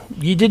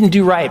didn't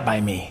do right by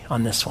me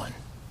on this one.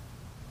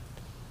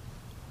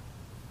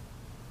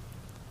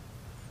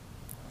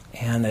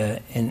 And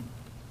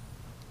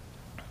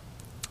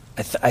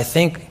I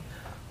think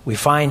we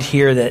find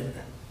here that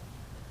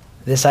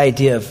this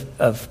idea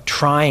of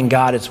trying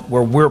God is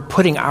where we're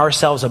putting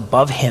ourselves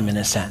above him in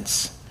a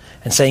sense.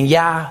 and saying,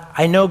 yeah,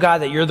 I know, God,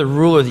 that you're the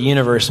ruler of the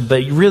universe,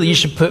 but really you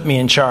should put me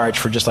in charge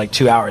for just like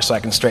 2 hours so I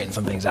can straighten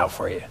some things out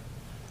for you.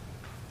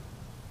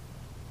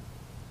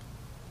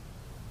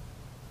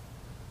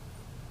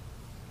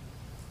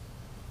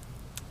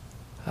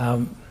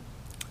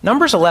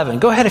 Numbers 11.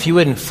 Go ahead if you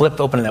would and flip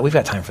open to that. We've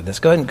got time for this.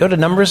 Go ahead and go to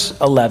Numbers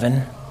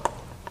 11,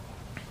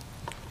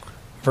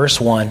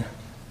 verse 1.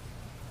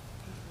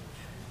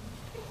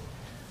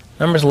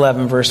 Numbers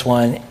 11, verse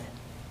 1. And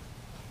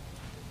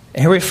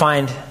here we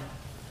find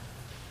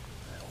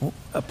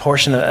a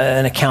portion of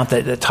an account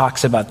that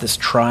talks about this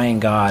trying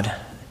God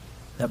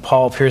that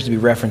Paul appears to be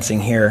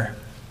referencing here.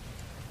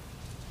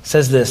 It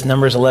says this,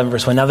 Numbers 11,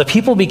 verse 1. Now the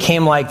people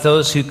became like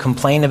those who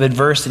complain of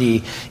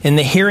adversity in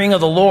the hearing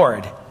of the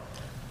Lord.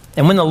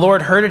 And when the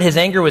Lord heard it, his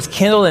anger was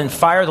kindled, and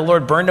fire the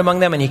Lord burned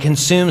among them, and he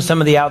consumed some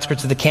of the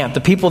outskirts of the camp.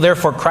 The people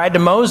therefore cried to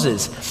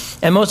Moses,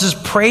 and Moses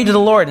prayed to the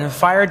Lord, and the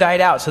fire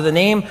died out. So the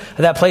name of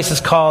that place is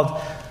called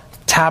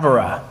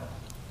Taberah,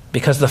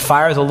 because the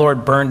fire of the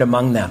Lord burned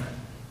among them.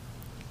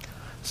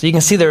 So you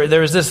can see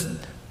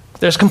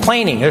there's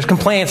complaining. There's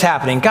complaints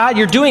happening. God,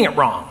 you're doing it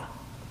wrong.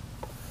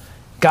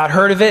 God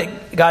heard of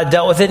it. God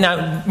dealt with it.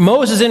 Now,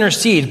 Moses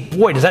intercedes.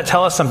 Boy, does that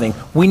tell us something.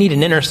 We need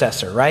an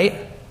intercessor,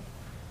 right?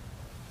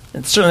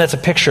 And certainly that's a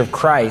picture of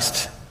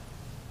Christ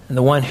and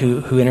the one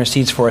who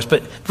intercedes for us.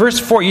 But verse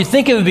 4, you'd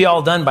think it would be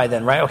all done by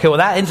then, right? Okay, well,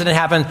 that incident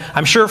happened.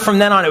 I'm sure from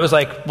then on it was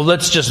like, well,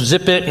 let's just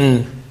zip it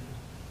and...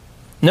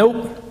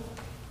 Nope.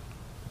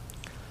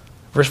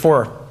 Verse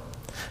 4.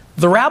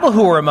 The rabble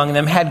who were among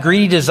them had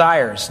greedy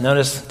desires.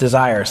 Notice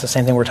desires, the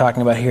same thing we're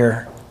talking about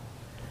here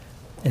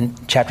in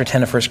chapter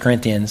 10 of 1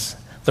 Corinthians.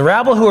 The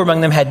rabble who were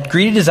among them had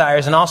greedy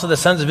desires, and also the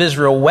sons of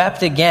Israel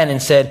wept again and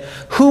said,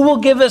 who will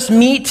give us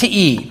meat to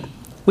eat?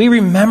 We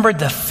remembered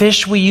the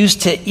fish we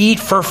used to eat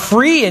for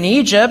free in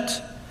Egypt,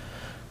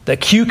 the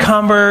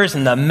cucumbers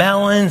and the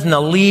melons and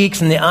the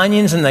leeks and the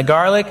onions and the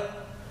garlic.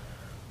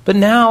 But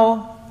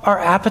now our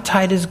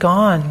appetite is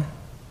gone,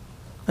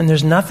 and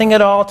there's nothing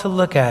at all to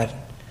look at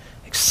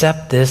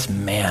except this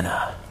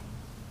manna.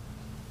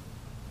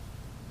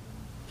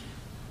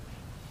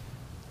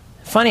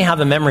 Funny how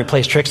the memory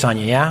plays tricks on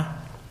you, yeah?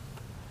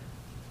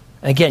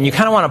 Again, you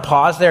kind of want to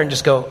pause there and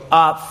just go,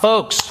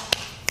 folks,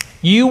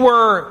 you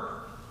were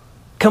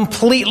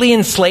completely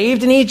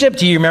enslaved in Egypt.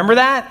 Do you remember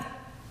that?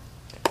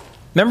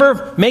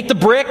 Remember, make the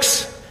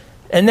bricks,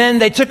 and then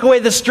they took away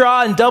the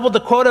straw and doubled the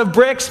quota of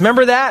bricks.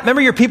 Remember that?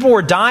 Remember your people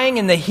were dying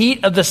in the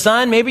heat of the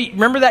sun? Maybe,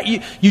 remember that?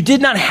 You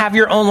did not have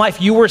your own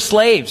life. You were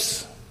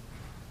slaves.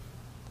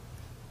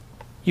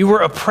 You were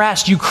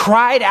oppressed. You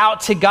cried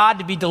out to God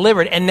to be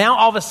delivered. And now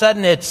all of a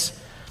sudden it's,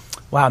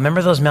 wow,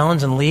 remember those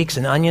melons and leeks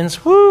and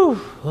onions? Woo!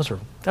 Those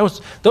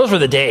were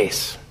the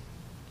days.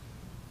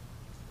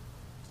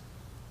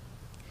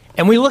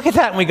 And we look at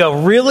that and we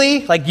go,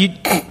 really?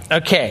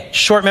 Okay,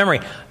 short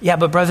memory. Yeah,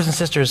 but brothers and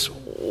sisters,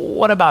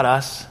 what about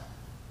us?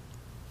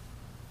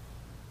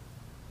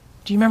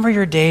 Do you remember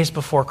your days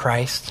before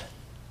Christ?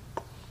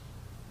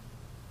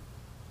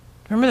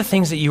 Remember the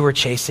things that you were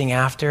chasing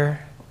after?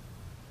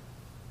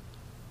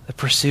 The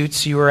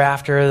pursuits you were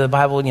after? The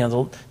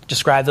Bible,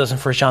 describe those in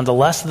 1 John. The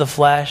lust of the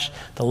flesh,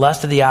 the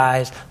lust of the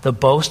eyes, the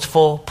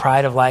boastful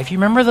pride of life. You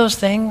remember those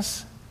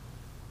things?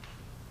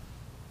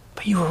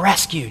 But you were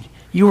rescued.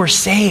 You were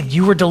saved.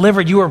 You were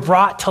delivered. You were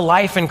brought to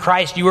life in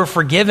Christ. You were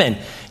forgiven.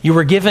 You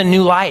were given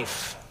new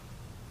life.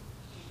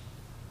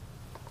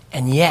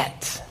 And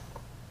yet,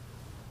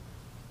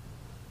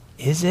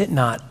 is it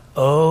not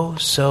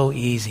so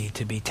easy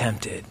to be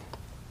tempted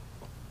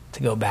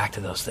to go back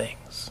to those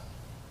things?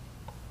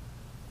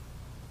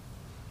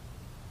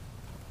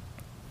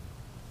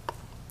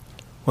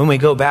 When we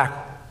go back,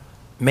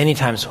 many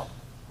times,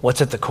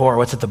 what's at the core?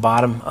 What's at the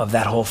bottom of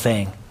that whole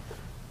thing?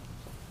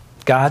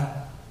 God,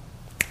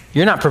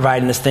 you're not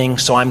providing this thing,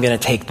 so I'm going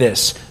to take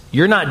this.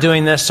 You're not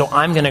doing this, so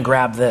I'm going to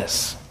grab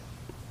this.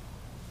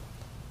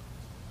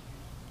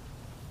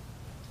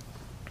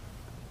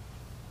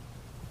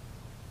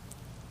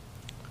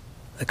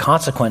 The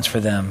consequence for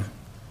them,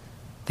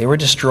 they were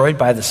destroyed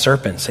by the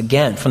serpents.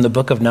 Again, from the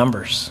book of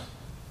Numbers.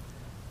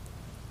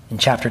 In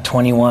chapter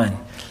 21.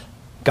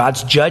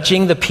 God's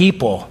judging the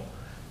people.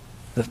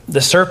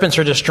 The serpents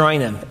are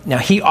destroying them. Now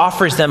he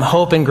offers them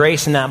hope and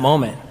grace in that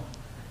moment.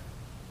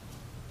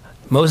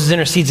 Moses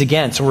intercedes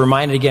again, so we're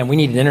reminded again, we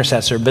need an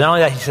intercessor. But not only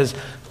that, he says,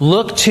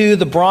 look to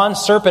the bronze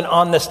serpent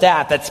on the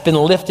staff that's been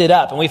lifted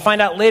up. And we find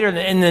out later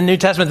in the New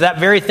Testament that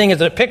very thing is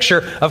a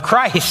picture of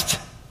Christ.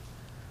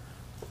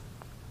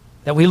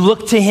 That we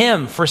look to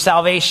him for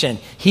salvation.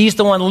 He's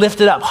the one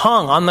lifted up,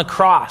 hung on the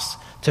cross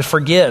to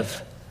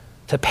forgive,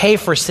 to pay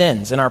for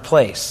sins in our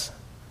place.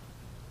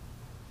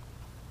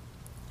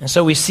 And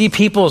so we see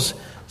people's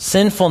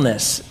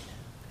sinfulness,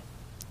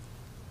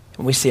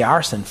 and we see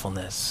our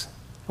sinfulness.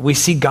 We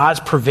see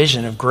God's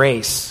provision of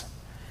grace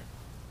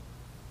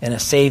and a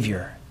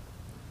Savior.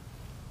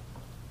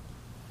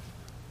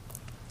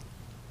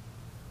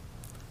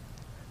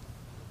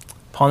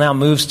 Paul now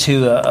moves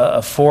to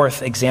a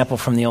fourth example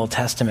from the Old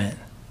Testament,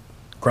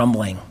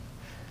 grumbling.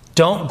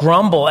 Don't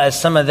grumble as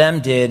some of them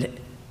did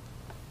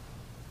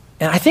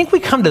And I think we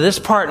come to this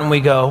part and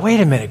we go,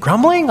 wait a minute,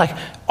 grumbling? Like,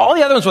 all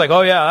the other ones were like,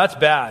 oh yeah, that's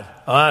bad.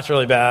 Oh, that's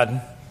really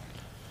bad.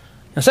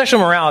 And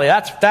sexual morality,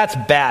 that's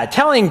bad.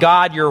 Telling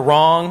God you're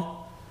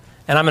wrong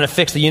and I'm going to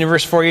fix the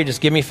universe for you, just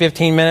give me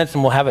 15 minutes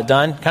and we'll have it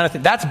done, kind of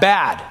thing, that's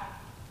bad.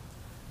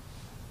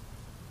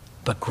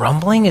 But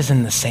grumbling is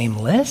in the same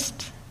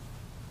list?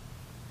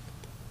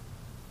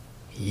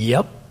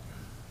 Yep.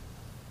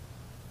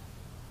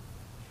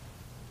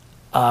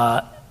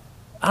 I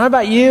don't know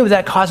about you, but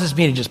that causes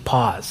me to just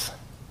pause.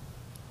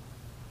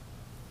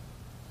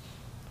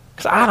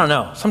 Because I don't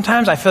know.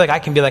 Sometimes I feel like I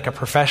can be like a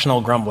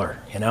professional grumbler,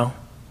 you know?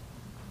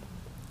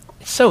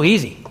 It's so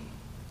easy.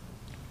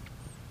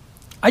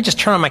 I just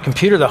turn on my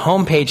computer, the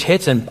home page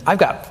hits, and I've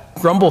got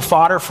grumble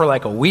fodder for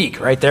like a week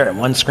right there in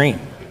one screen.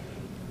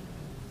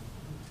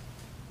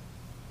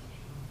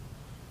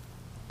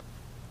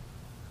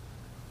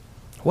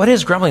 What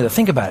is grumbling?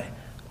 Think about it.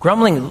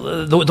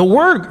 Grumbling, the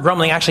word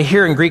grumbling actually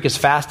here in Greek is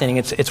fascinating.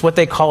 It's what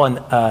they call an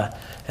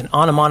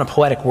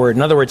onomatopoetic word.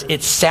 In other words,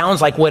 it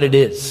sounds like what it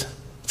is.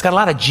 It's got a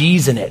lot of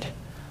G's in it.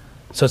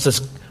 So it's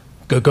this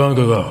go,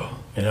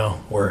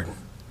 word.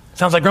 It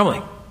sounds like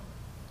grumbling,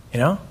 you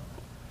know?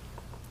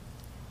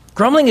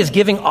 Grumbling is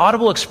giving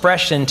audible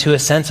expression to a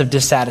sense of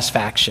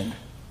dissatisfaction.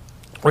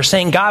 We're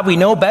saying, God, we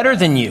know better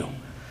than you.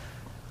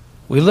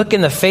 We look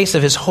in the face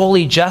of his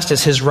holy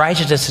justice, his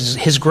righteousness,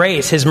 his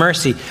grace, his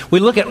mercy. We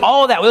look at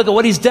all of that. We look at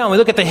what he's done. We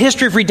look at the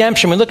history of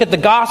redemption. We look at the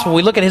gospel.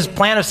 We look at his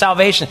plan of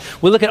salvation.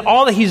 We look at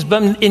all that he's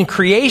done in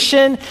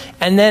creation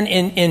and then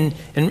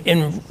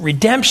in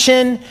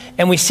redemption.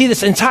 And we see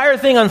this entire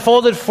thing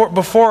unfolded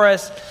before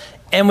us.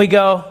 And we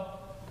go,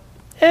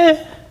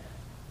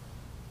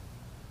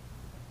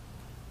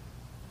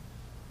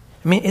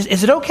 I mean,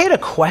 is it okay to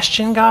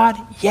question God?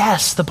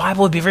 Yes, the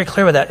Bible would be very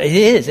clear with that. It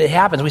is. It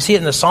happens. We see it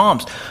in the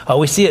Psalms.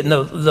 We see it in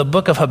the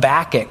book of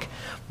Habakkuk.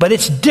 But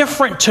it's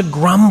different to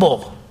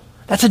grumble.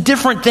 That's a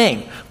different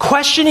thing.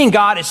 Questioning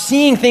God is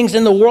seeing things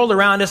in the world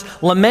around us,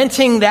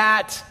 lamenting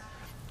that,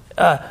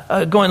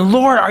 going,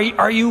 Lord,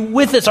 are you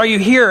with us? Are you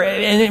here?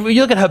 And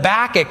you look at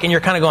Habakkuk and you're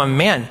kind of going,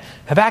 man,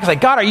 Habakkuk's like,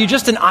 God, are you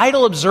just an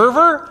idle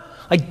observer?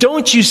 Like,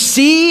 don't you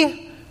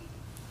see?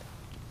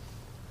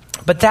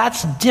 But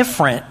that's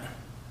different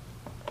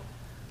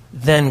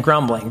than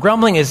grumbling.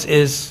 Grumbling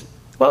is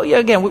well, yeah,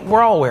 again,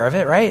 we're all aware of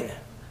it, right?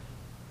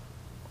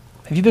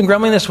 Have you been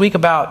grumbling this week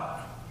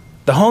about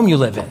the home you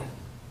live in?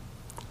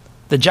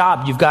 The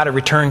job you've got to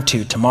return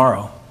to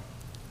tomorrow?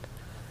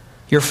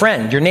 Your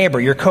friend, your neighbor,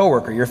 your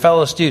coworker, your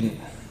fellow student,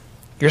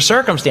 your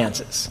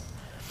circumstances?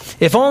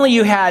 If only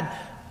you had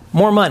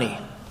more money.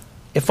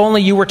 If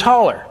only you were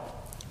taller.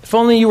 If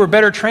only you were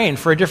better trained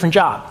for a different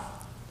job.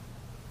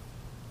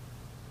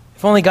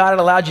 If only God had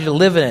allowed you to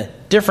live in a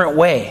different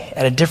way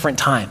at a different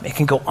time. It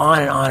can go on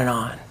and on and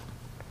on.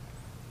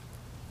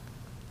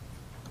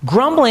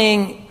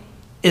 Grumbling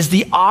is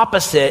the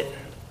opposite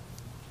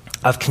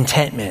of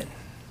contentment.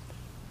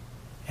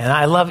 And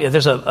I love it.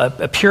 There's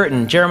a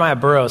Puritan, Jeremiah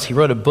Burroughs, he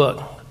wrote a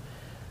book,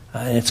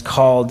 and it's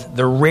called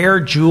The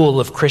Rare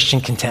Jewel of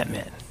Christian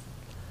Contentment.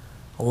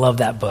 I love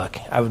that book.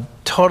 I would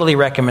totally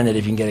recommend it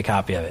if you can get a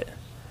copy of it.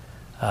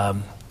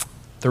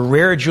 The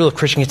Rare Jewel of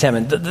Christian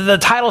Contentment. The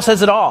title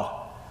says it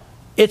all.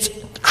 It's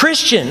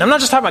Christian. I'm not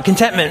just talking about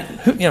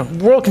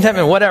contentment, world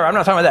contentment, whatever. I'm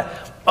not talking about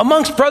that.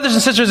 Amongst brothers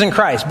and sisters in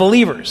Christ,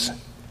 believers,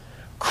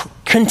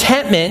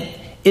 contentment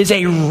is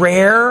a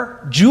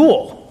rare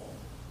jewel.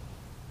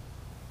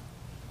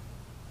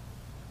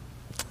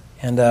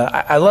 And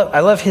I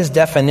love his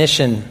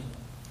definition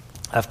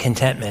of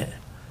contentment.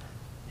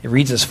 It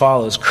reads as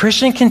follows: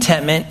 Christian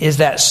contentment is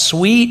that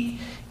sweet,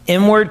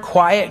 inward,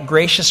 quiet,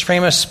 gracious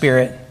frame of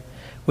spirit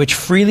which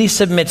freely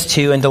submits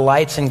to and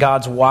delights in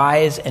God's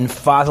wise and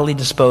fatherly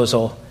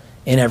disposal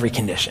in every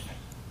condition.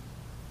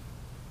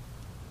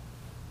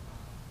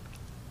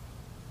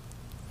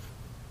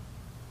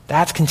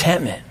 That's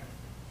contentment.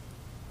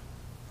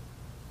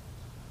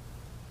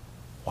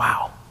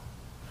 Wow.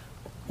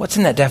 What's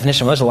in that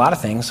definition? Well, there's a lot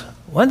of things.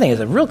 One thing is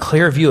a real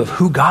clear view of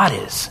who God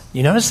is.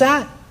 You notice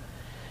that?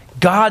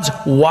 God's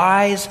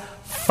wise,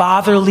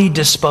 fatherly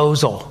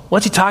disposal.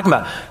 What's he talking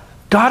about?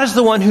 God is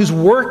the one who's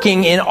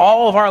working in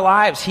all of our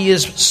lives. He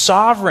is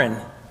sovereign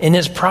in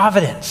his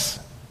providence.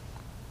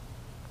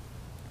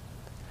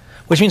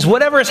 Which means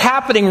whatever is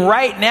happening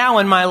right now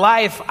in my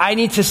life, I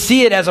need to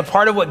see it as a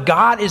part of what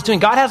God is doing.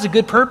 God has a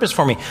good purpose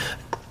for me.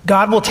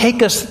 God will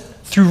take us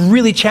through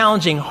really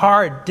challenging,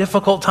 hard,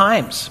 difficult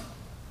times.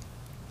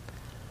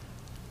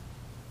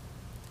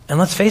 And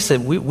let's face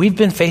it, we've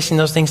been facing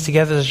those things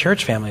together as a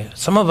church family.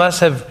 Some of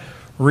us have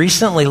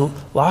recently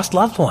lost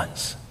loved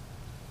ones.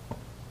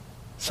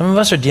 Some of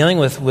us are dealing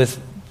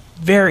with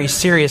very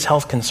serious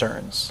health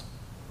concerns.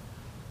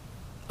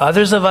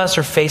 Others of us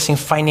are facing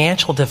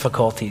financial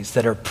difficulties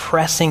that are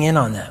pressing in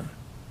on them.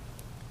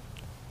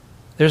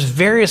 There's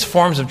various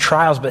forms of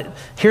trials, but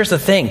here's the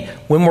thing.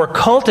 When we're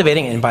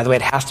cultivating, and by the way,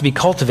 it has to be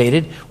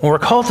cultivated, when we're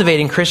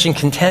cultivating Christian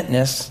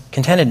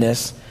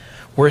contentedness,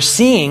 we're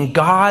seeing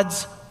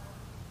God's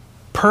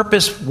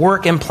purpose,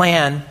 work, and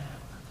plan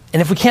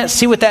And if we can't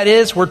see what that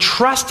is, we're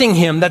trusting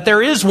him that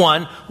there is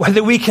one,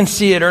 whether we can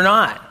see it or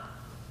not.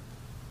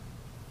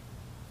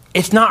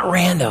 It's not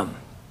random.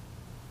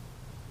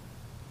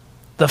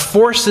 The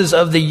forces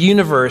of the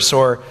universe,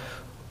 or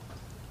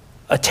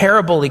a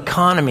terrible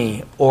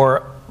economy,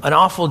 or an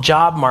awful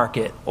job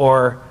market,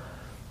 or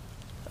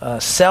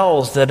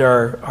cells that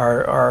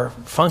are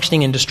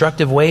functioning in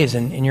destructive ways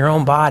in your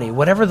own body,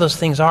 whatever those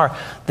things are,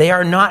 they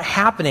are not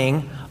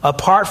happening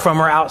apart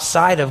from or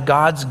outside of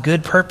God's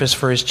good purpose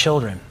for his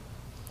children.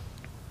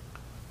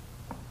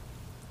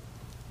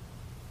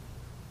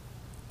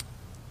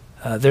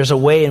 There's a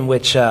way in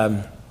which,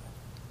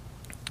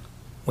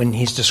 when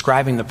he's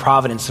describing the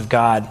providence of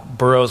God,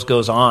 Burroughs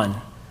goes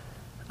on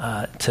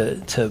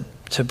to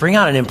bring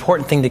out an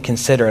important thing to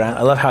consider. And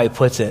I love how he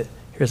puts it.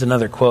 Here's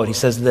another quote. He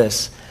says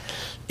this: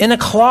 "In a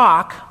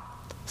clock,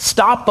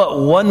 stop but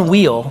one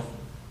wheel,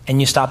 and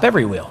you stop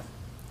every wheel,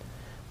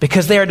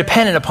 because they are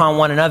dependent upon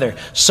one another.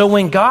 So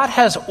when God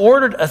has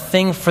ordered a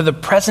thing for the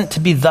present to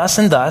be thus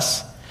and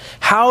thus,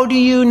 how do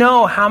you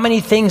know how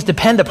many things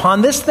depend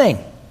upon this thing?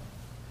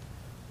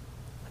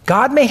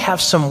 God may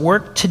have some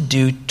work to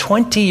do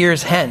 20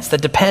 years hence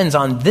that depends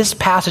on this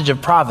passage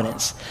of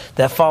providence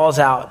that falls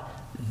out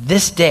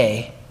this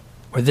day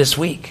or this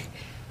week."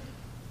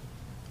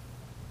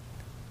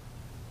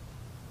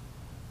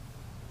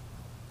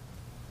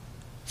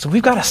 So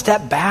we've got to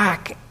step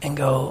back and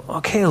go,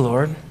 okay,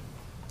 Lord,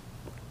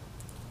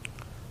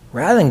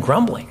 rather than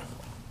grumbling,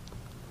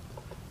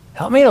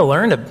 help me to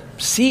learn to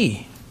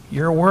see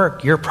your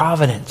work, your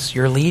providence,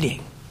 your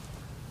leading.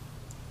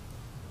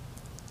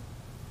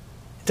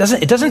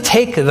 It doesn't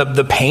take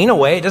the pain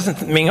away. It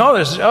doesn't mean,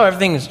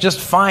 everything's just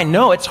fine.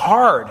 No, it's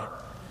hard.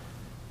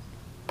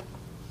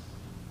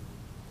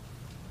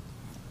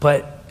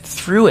 But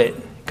through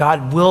it,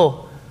 God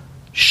will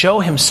show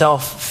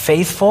himself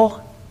faithful.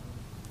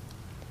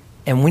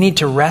 And we need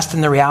to rest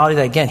in the reality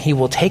that, again, he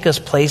will take us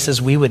places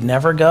we would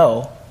never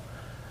go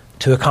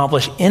to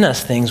accomplish in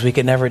us things we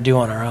could never do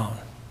on our own.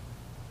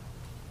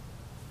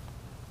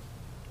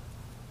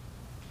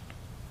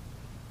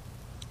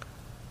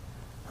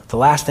 The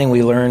last thing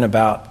we learn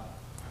about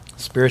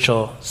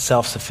spiritual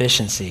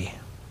self-sufficiency,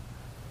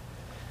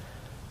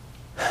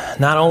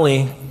 not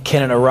only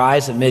can it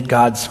arise amid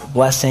God's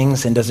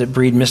blessings and does it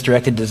breed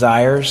misdirected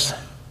desires,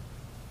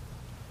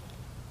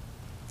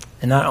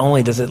 and not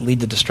only does it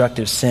lead to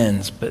destructive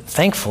sins, but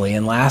thankfully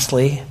and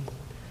lastly,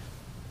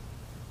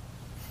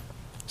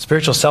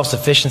 spiritual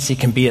self-sufficiency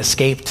can be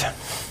escaped.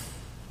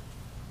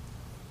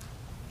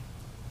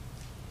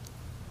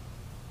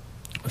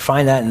 We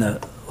find that in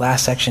the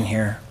last section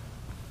here.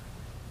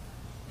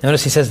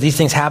 Notice he says these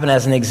things happen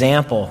as an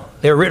example.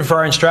 They were written for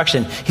our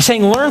instruction. He's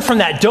saying learn from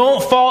that.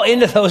 Don't fall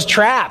into those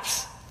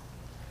traps.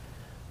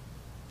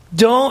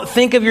 Don't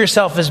think of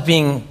yourself as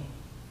being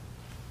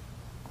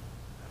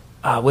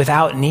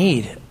without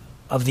need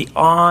of the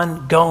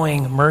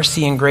ongoing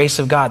mercy and grace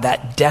of God,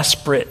 that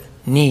desperate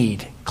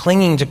need,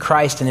 clinging to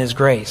Christ and his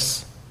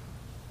grace.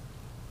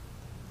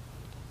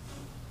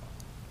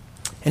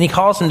 And he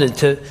calls them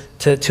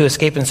to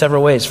escape in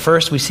several ways.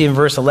 First, we see in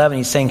verse 11,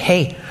 he's saying,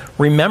 hey,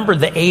 remember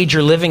the age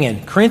you're living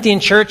in. Corinthian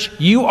church,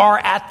 you are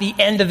at the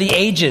end of the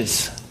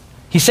ages.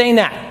 He's saying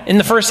that in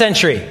the first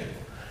century.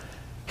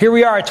 Here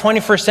we are at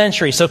 21st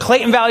century. So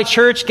Clayton Valley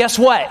Church, guess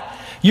what?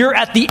 You're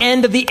at the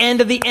end of the end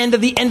of the end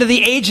of the end of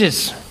the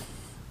ages.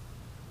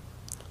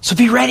 So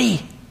be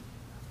ready.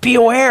 Be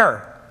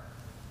aware.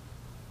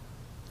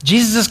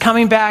 Jesus is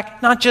coming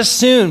back, not just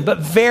soon, but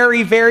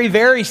very, very,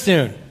 very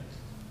soon.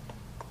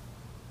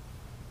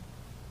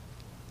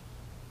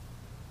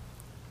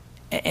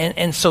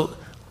 And so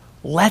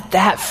let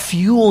that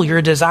fuel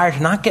your desire to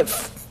not get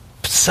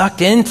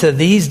sucked into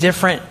these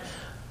different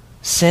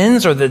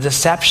sins or the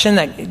deception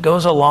that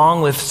goes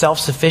along with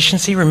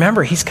self-sufficiency.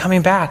 Remember, he's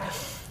coming back.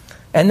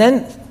 And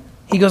then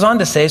he goes on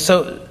to say,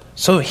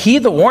 so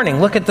heed the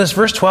warning. Look at this,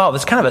 verse 12.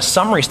 It's kind of a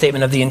summary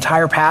statement of the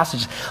entire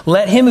passage.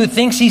 Let him who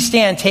thinks he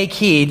stand take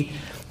heed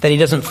that he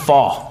doesn't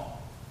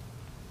fall.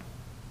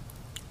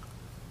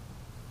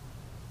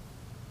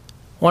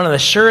 One of the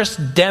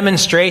surest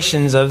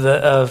demonstrations of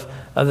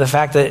the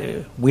fact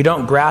that we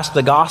don't grasp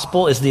the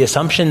gospel is the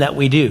assumption that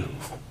we do.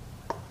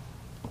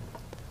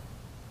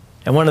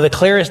 And one of the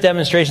clearest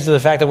demonstrations of the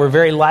fact that we're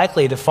very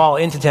likely to fall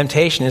into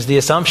temptation is the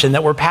assumption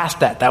that we're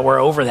past that we're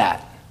over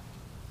that.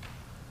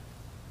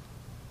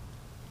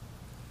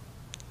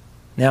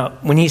 Now,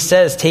 when he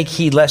says, take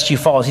heed lest you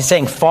fall, is he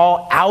saying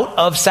fall out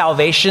of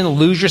salvation,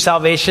 lose your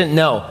salvation?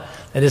 No,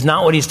 that is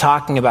not what he's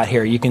talking about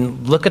here. You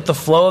can look at the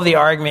flow of the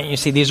argument and you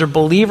see these are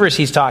believers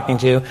he's talking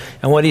to.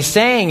 And what he's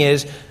saying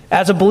is,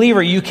 as a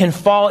believer, you can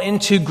fall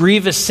into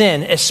grievous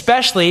sin,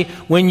 especially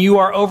when you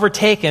are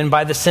overtaken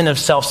by the sin of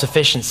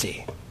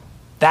self-sufficiency.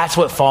 That's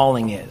what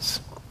falling is.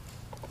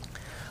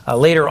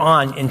 Later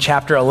on in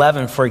chapter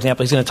 11, for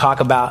example, he's going to talk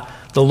about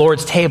the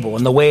Lord's table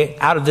and the way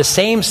out of the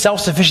same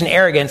self-sufficient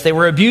arrogance they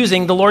were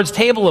abusing the Lord's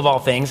table of all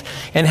things,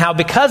 and how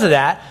because of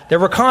that there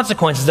were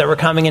consequences that were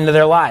coming into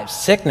their lives,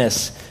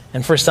 sickness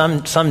and for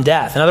some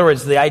death. In other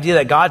words, the idea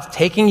that God's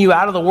taking you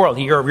out of the world.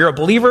 You're a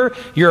believer,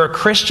 you're a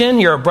Christian,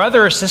 you're a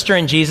brother or sister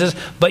in Jesus,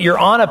 but you're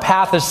on a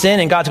path of sin,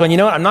 and God's going, you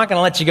know what, I'm not going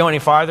to let you go any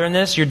farther in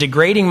this. You're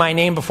degrading my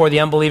name before the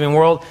unbelieving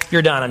world.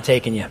 You're done, I'm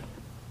taking you.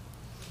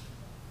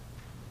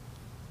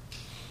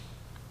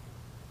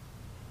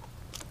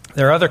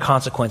 There are other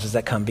consequences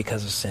that come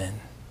because of sin.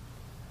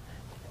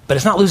 But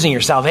it's not losing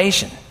your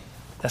salvation.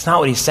 That's not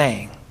what he's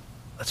saying.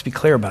 Let's be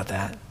clear about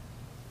that.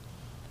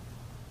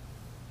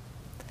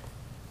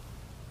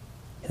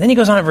 And then he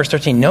goes on at verse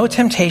 13, no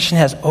temptation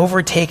has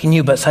overtaken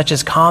you, but such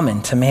is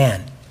common to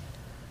man.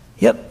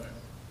 Yep.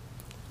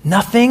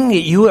 Nothing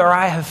that you or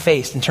I have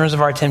faced in terms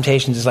of our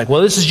temptations is like,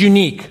 well, this is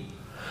unique.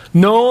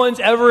 No one's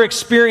ever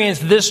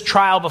experienced this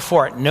trial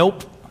before.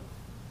 Nope.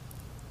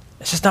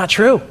 It's just not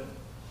true.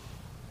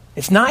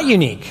 It's not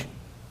unique.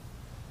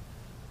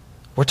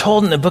 We're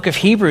told in the book of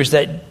Hebrews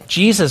that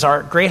Jesus,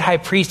 our great high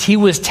priest, he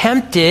was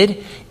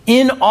tempted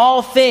in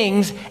all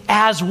things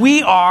as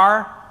we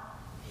are,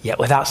 yet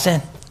without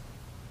sin.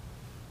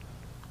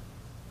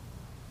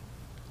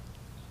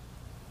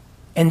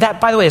 And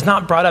that, by the way, is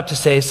not brought up to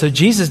say, so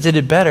Jesus did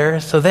it better,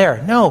 so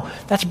there. No,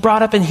 that's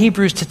brought up in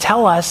Hebrews to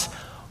tell us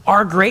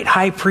our great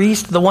high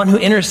priest, the one who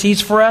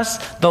intercedes for us,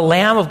 the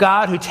Lamb of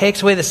God who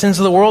takes away the sins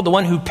of the world, the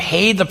one who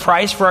paid the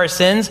price for our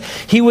sins,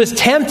 he was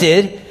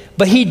tempted,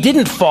 but he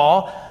didn't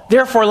fall.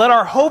 Therefore, let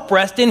our hope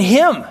rest in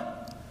him.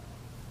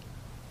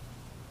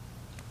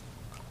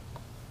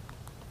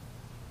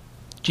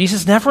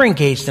 Jesus never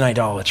engaged in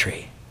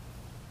idolatry.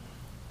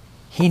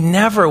 He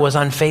never was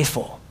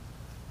unfaithful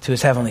to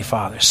his heavenly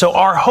Father. So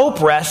our hope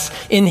rests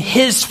in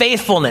his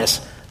faithfulness,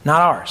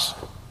 not ours.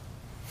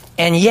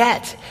 And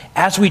yet,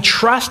 as we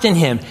trust in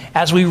him,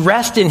 as we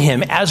rest in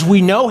him, as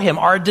we know him,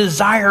 our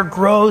desire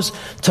grows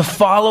to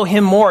follow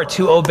him more,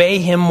 to obey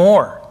him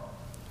more.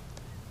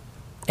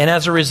 And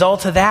as a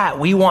result of that,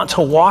 we want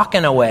to walk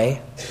in a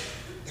way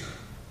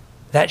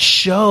that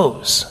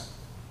shows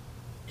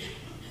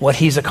what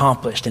he's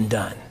accomplished and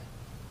done.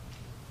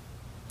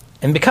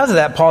 And because of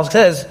that, Paul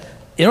says,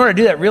 in order to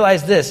do that,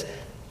 realize this: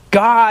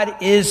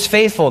 God is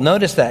faithful.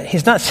 Notice that.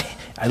 He's not,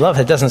 I love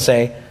it doesn't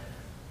say,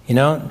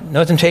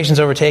 no temptations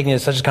overtaking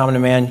is such as common to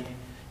man.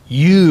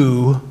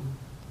 You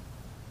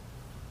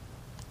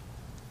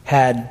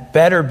had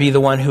better be the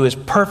one who is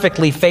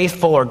perfectly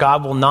faithful, or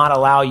God will not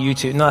allow you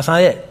to. No, that's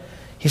not it.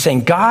 He's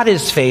saying God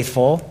is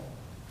faithful.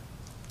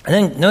 And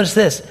then notice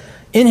this.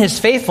 In his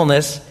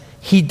faithfulness,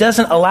 he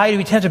doesn't allow you to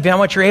be tempted beyond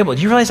what you're able.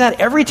 Do you realize that?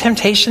 Every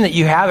temptation that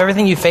you have,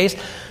 everything you face,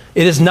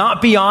 it is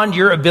not beyond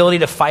your ability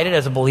to fight it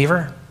as a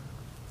believer.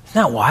 Isn't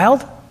that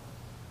wild? It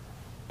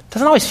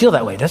doesn't always feel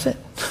that way, does it?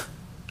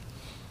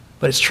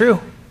 But it's true.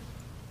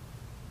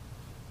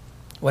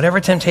 Whatever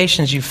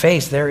temptations you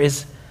face, there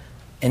is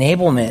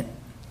enablement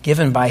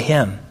given by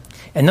him.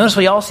 And notice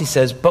what else he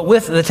says, but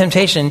with the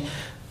temptation,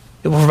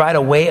 he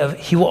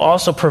will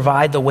also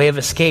provide the way of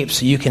escape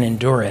so you can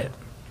endure it.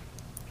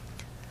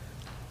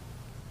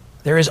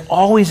 There is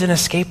always an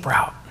escape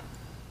route.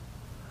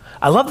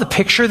 I love the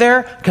picture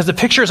there, because the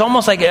picture is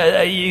almost like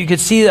you could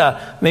see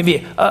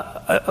maybe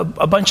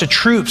a bunch of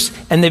troops,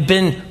 and they've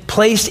been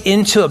placed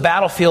into a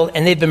battlefield,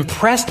 and they've been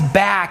pressed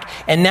back,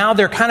 and now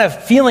they're kind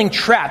of feeling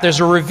trapped. There's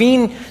a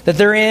ravine that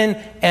they're in,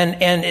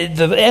 and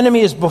the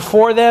enemy is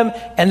before them,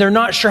 and they're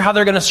not sure how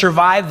they're going to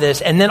survive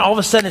this. And then all of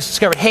a sudden it's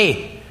discovered,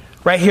 hey,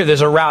 right here, there's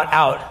a route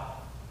out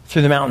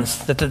through the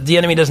mountains that the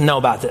enemy doesn't know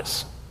about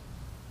this.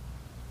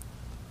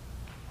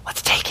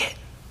 Let's take it.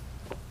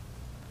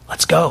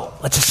 Let's go.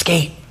 Let's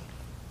escape.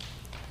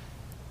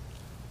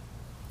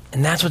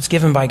 And that's what's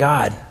given by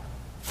God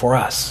for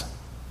us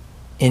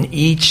in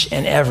each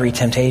and every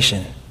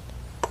temptation.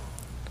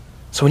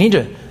 So we need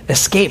to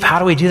escape. How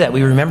do we do that?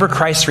 We remember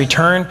Christ's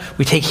return.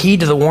 We take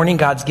heed to the warning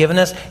God's given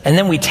us. And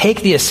then we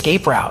take the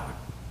escape route.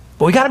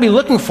 But we got to be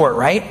looking for it,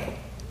 right?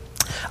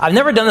 I've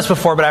never done this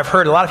before, but I've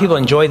heard a lot of people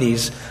enjoy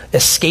these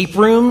escape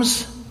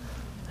rooms.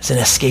 It's an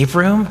escape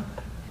room.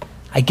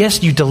 I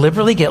guess you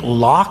deliberately get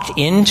locked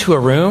into a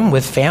room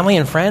with family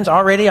and friends.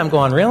 Already I'm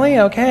going, really?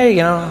 Okay,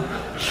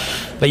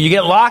 But you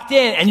get locked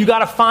in, and you got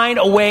to find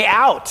a way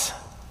out.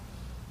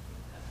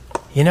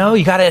 You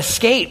got to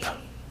escape.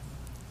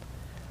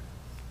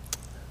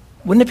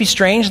 Wouldn't it be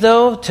strange,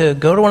 though, to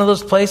go to one of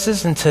those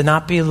places and to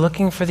not be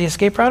looking for the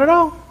escape route at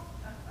all?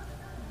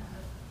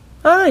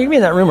 You've been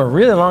in that room a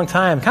really long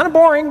time. Kind of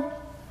boring.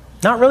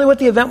 Not really what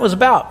the event was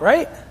about,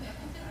 right?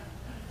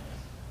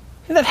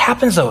 And that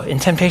happens, though, in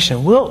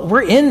temptation.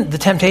 We're in the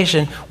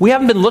temptation. We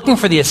haven't been looking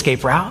for the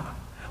escape route.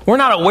 We're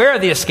not aware of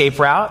the escape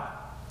route.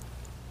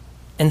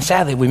 And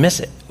sadly, we miss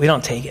it. We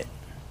don't take it.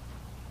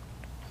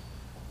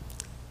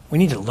 We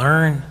need to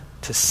learn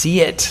to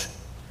see it.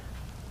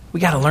 We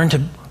got to learn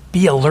to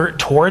be alert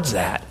towards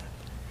that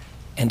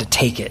and to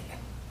take it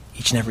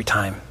each and every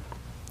time.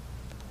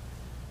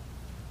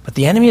 But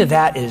the enemy of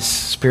that is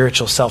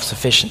spiritual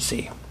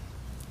self-sufficiency.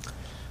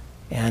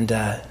 And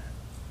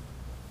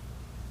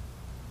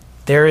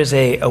there is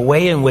a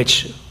way in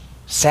which,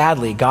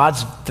 sadly,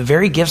 the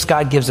very gifts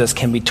God gives us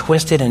can be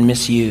twisted and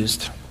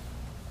misused.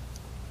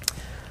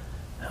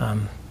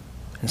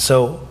 And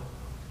so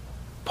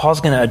Paul's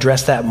going to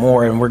address that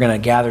more, and we're going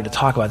to gather to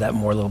talk about that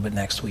more a little bit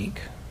next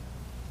week.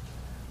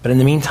 But in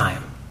the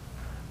meantime,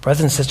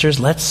 brothers and sisters,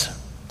 let's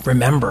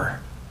remember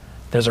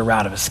there's a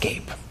route of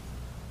escape.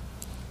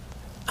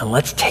 And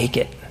let's take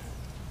it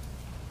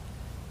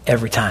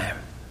every time.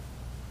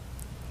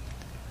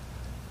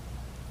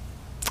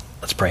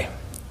 Let's pray.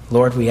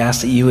 Lord, we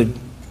ask that you would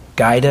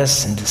guide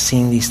us into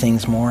seeing these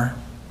things more.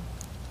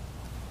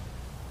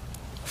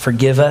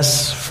 Forgive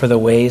us for the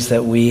ways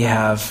that we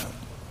have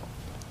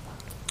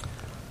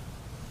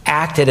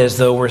acted as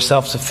though we're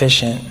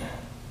self-sufficient,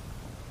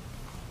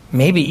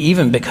 maybe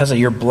even because of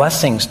your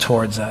blessings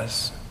towards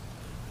us.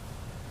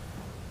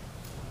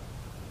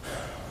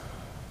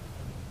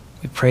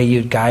 We pray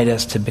you'd guide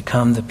us to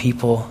become the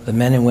people, the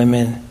men and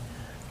women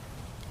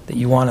that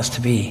you want us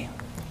to be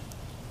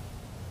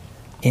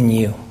in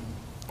you.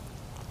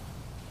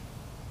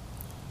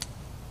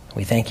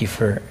 We thank you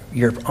for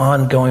your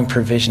ongoing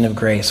provision of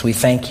grace. We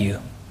thank you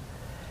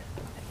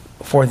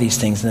for these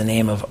things in the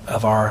name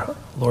of our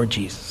Lord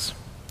Jesus.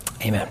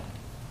 Amen.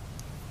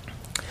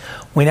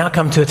 We now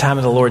come to a time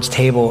of the Lord's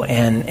table,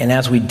 and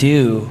as we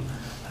do,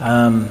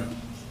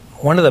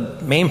 one of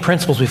the main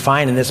principles we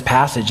find in this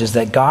passage is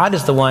that God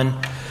is the one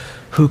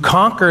who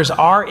conquers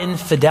our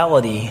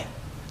infidelity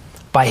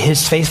by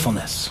his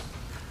faithfulness.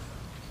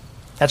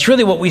 That's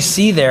really what we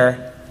see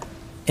there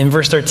in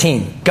verse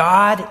 13.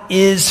 God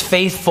is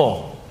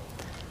faithful.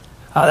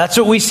 That's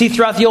what we see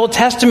throughout the Old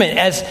Testament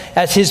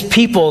as his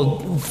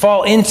people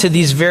fall into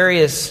these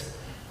various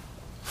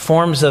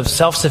forms of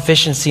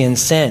self-sufficiency and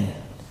sin.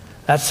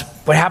 That's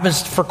what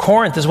happens for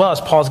Corinth as well,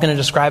 as Paul's going to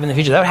describe in the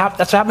future. That's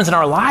what happens in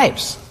our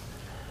lives.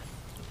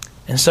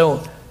 And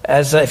so,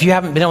 if you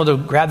haven't been able to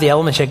grab the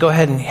elements yet, go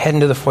ahead and head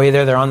into the foyer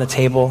there. They're on the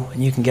table,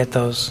 and you can get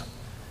those.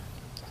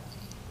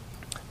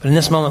 But in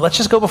this moment, let's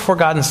just go before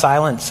God in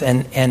silence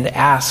and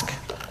ask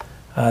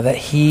that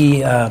he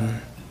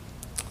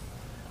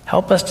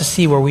help us to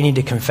see where we need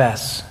to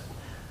confess.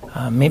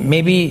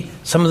 Maybe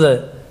some of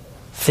the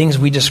things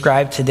we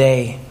described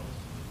today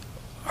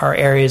are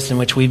areas in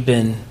which we've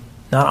been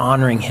not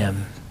honoring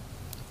him.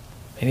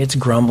 Maybe it's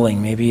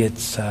grumbling. Maybe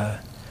it's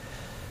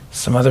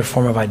some other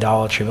form of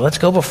idolatry. But let's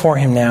go before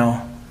him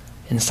now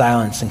in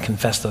silence and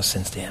confess those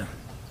sins to him.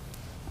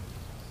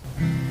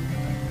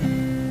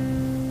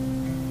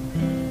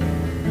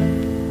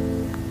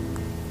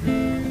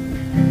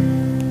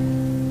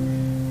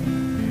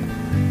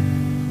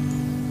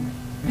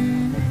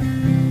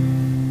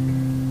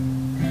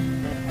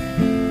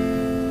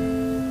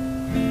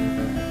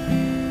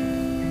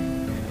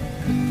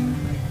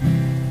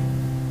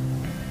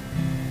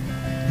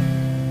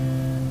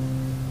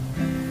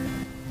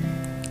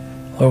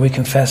 Lord, we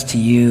confess to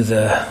you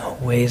the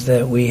ways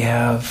that we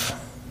have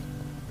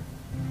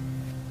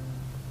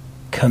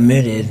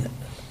committed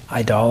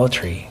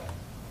idolatry.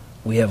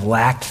 We have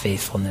lacked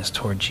faithfulness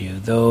towards you,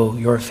 though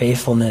your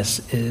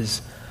faithfulness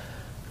is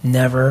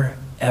never,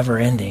 ever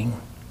ending.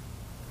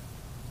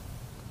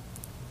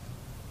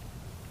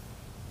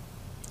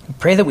 We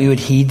pray that we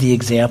would heed the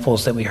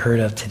examples that we heard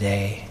of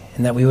today,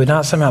 and that we would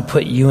not somehow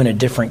put you in a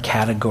different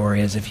category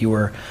as if you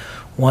were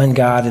one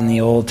God in the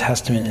Old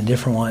Testament and a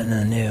different one in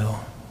the New.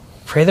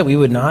 Pray that we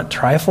would not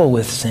trifle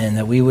with sin,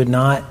 that we would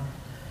not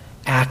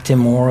act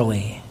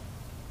immorally,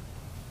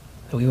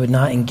 that we would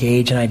not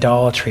engage in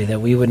idolatry,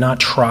 that we would not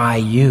try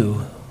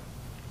you.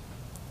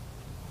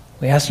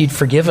 We ask you'd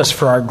forgive us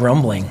for our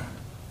grumbling.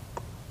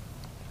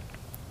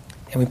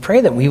 And we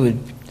pray that we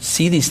would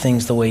see these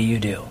things the way you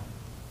do.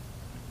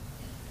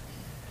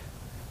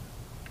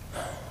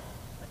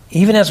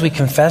 Even as we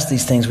confess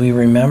these things, we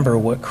remember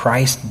what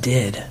Christ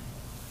did.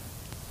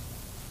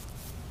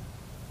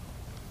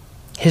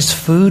 His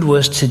food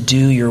was to do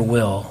your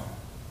will.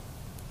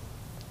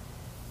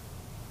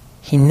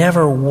 He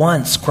never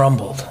once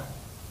grumbled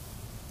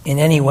in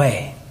any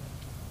way.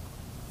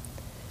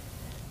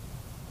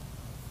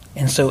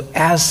 And so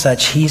as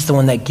such, he's the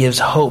one that gives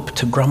hope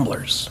to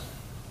grumblers.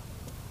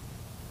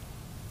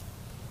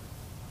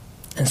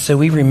 And so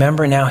we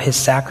remember now his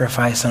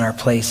sacrifice in our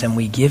place, and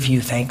we give you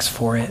thanks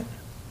for it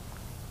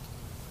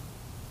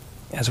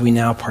as we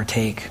now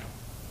partake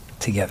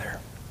together.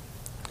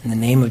 In the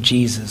name of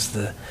Jesus,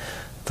 the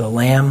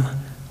Lamb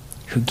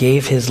who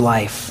gave his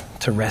life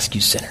to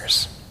rescue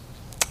sinners.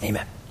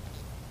 Amen.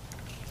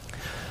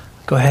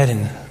 Go ahead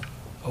and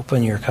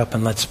open your cup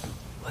and let's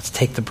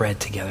take the bread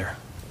together.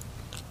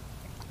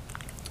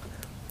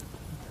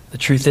 The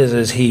truth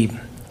is he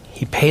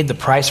paid the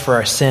price for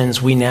our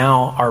sins. We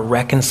now are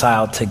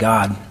reconciled to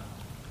God.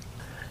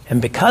 And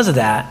because of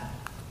that,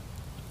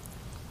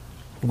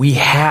 we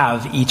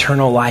have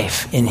eternal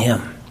life in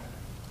him.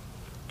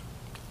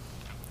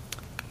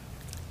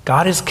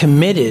 God is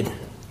committed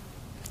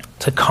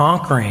to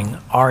conquering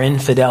our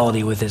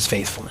infidelity with his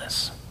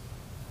faithfulness.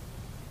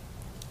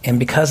 And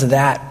because of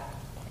that,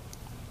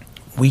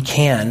 we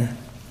can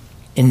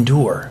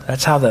endure.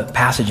 That's how the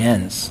passage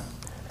ends.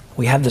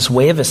 We have this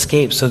way of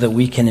escape so that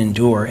we can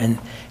endure. And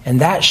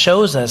that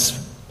shows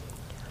us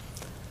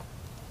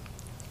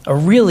a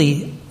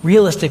really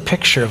realistic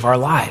picture of our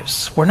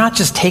lives. We're not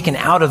just taken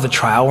out of the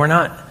trial. We're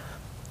not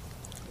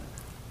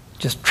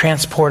just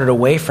transported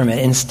away from it.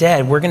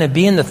 Instead, we're going to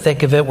be in the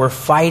thick of it. We're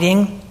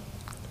fighting.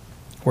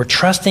 We're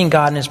trusting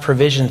God and his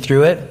provision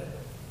through it.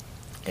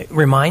 It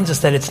reminds us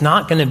that it's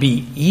not going to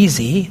be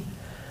easy,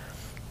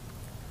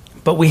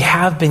 but we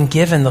have been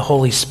given the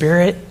Holy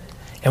Spirit,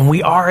 and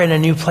we are in a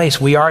new place.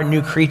 We are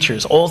new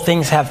creatures. Old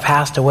things have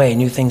passed away.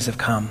 New things have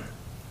come.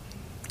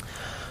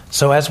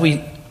 So as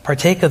we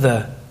partake of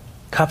the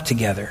cup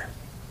together,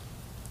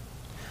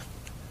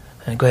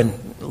 and go ahead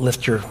and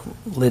lift your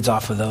lids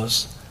off of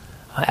those.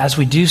 As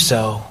we do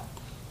so,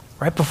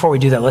 right before we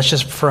do that, let's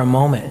just for a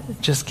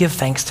moment, just give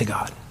thanks to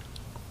God.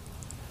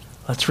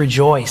 Let's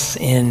rejoice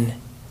in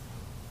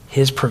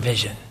his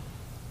provision.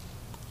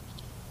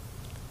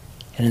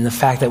 And in the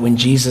fact that when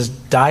Jesus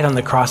died on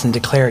the cross and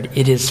declared,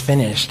 "It is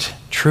finished,"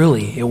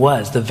 truly it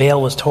was. The veil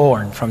was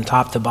torn from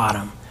top to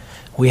bottom.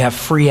 We have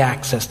free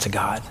access to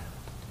God.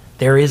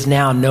 There is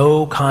now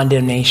no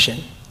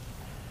condemnation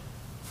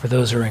for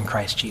those who are in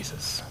Christ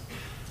Jesus.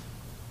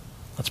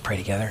 Let's pray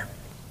together.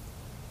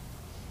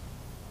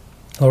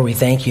 Lord, we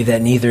thank you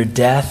that neither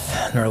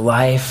death, nor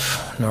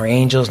life, nor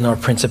angels, nor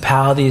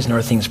principalities,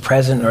 nor things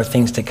present, nor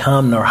things to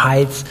come, nor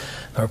heights,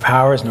 nor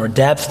powers, nor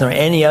depths, nor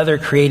any other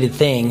created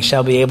thing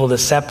shall be able to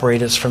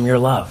separate us from your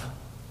love,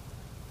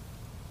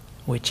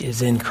 which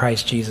is in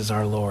Christ Jesus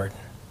our Lord.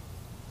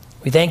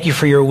 We thank you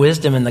for your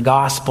wisdom in the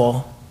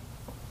gospel.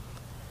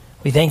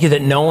 We thank you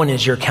that no one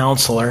is your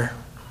counselor.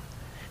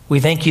 We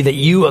thank you that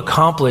you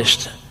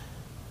accomplished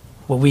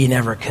what we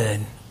never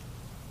could.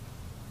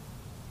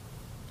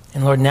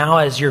 And Lord, now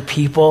as your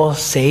people,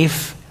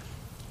 safe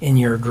in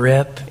your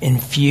grip,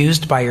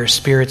 infused by your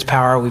Spirit's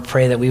power, we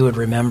pray that we would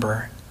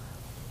remember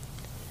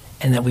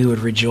and that we would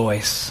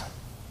rejoice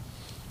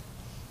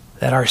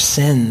that our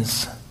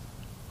sins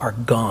are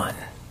gone,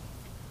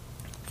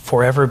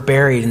 forever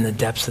buried in the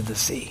depths of the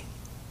sea.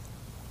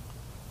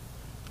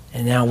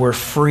 And now we're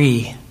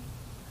free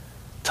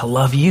to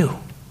love you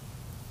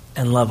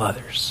and love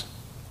others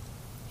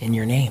in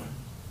your name.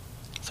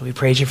 So we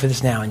praise you for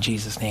this now in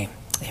Jesus' name.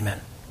 Amen.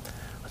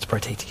 Let's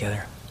partake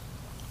together.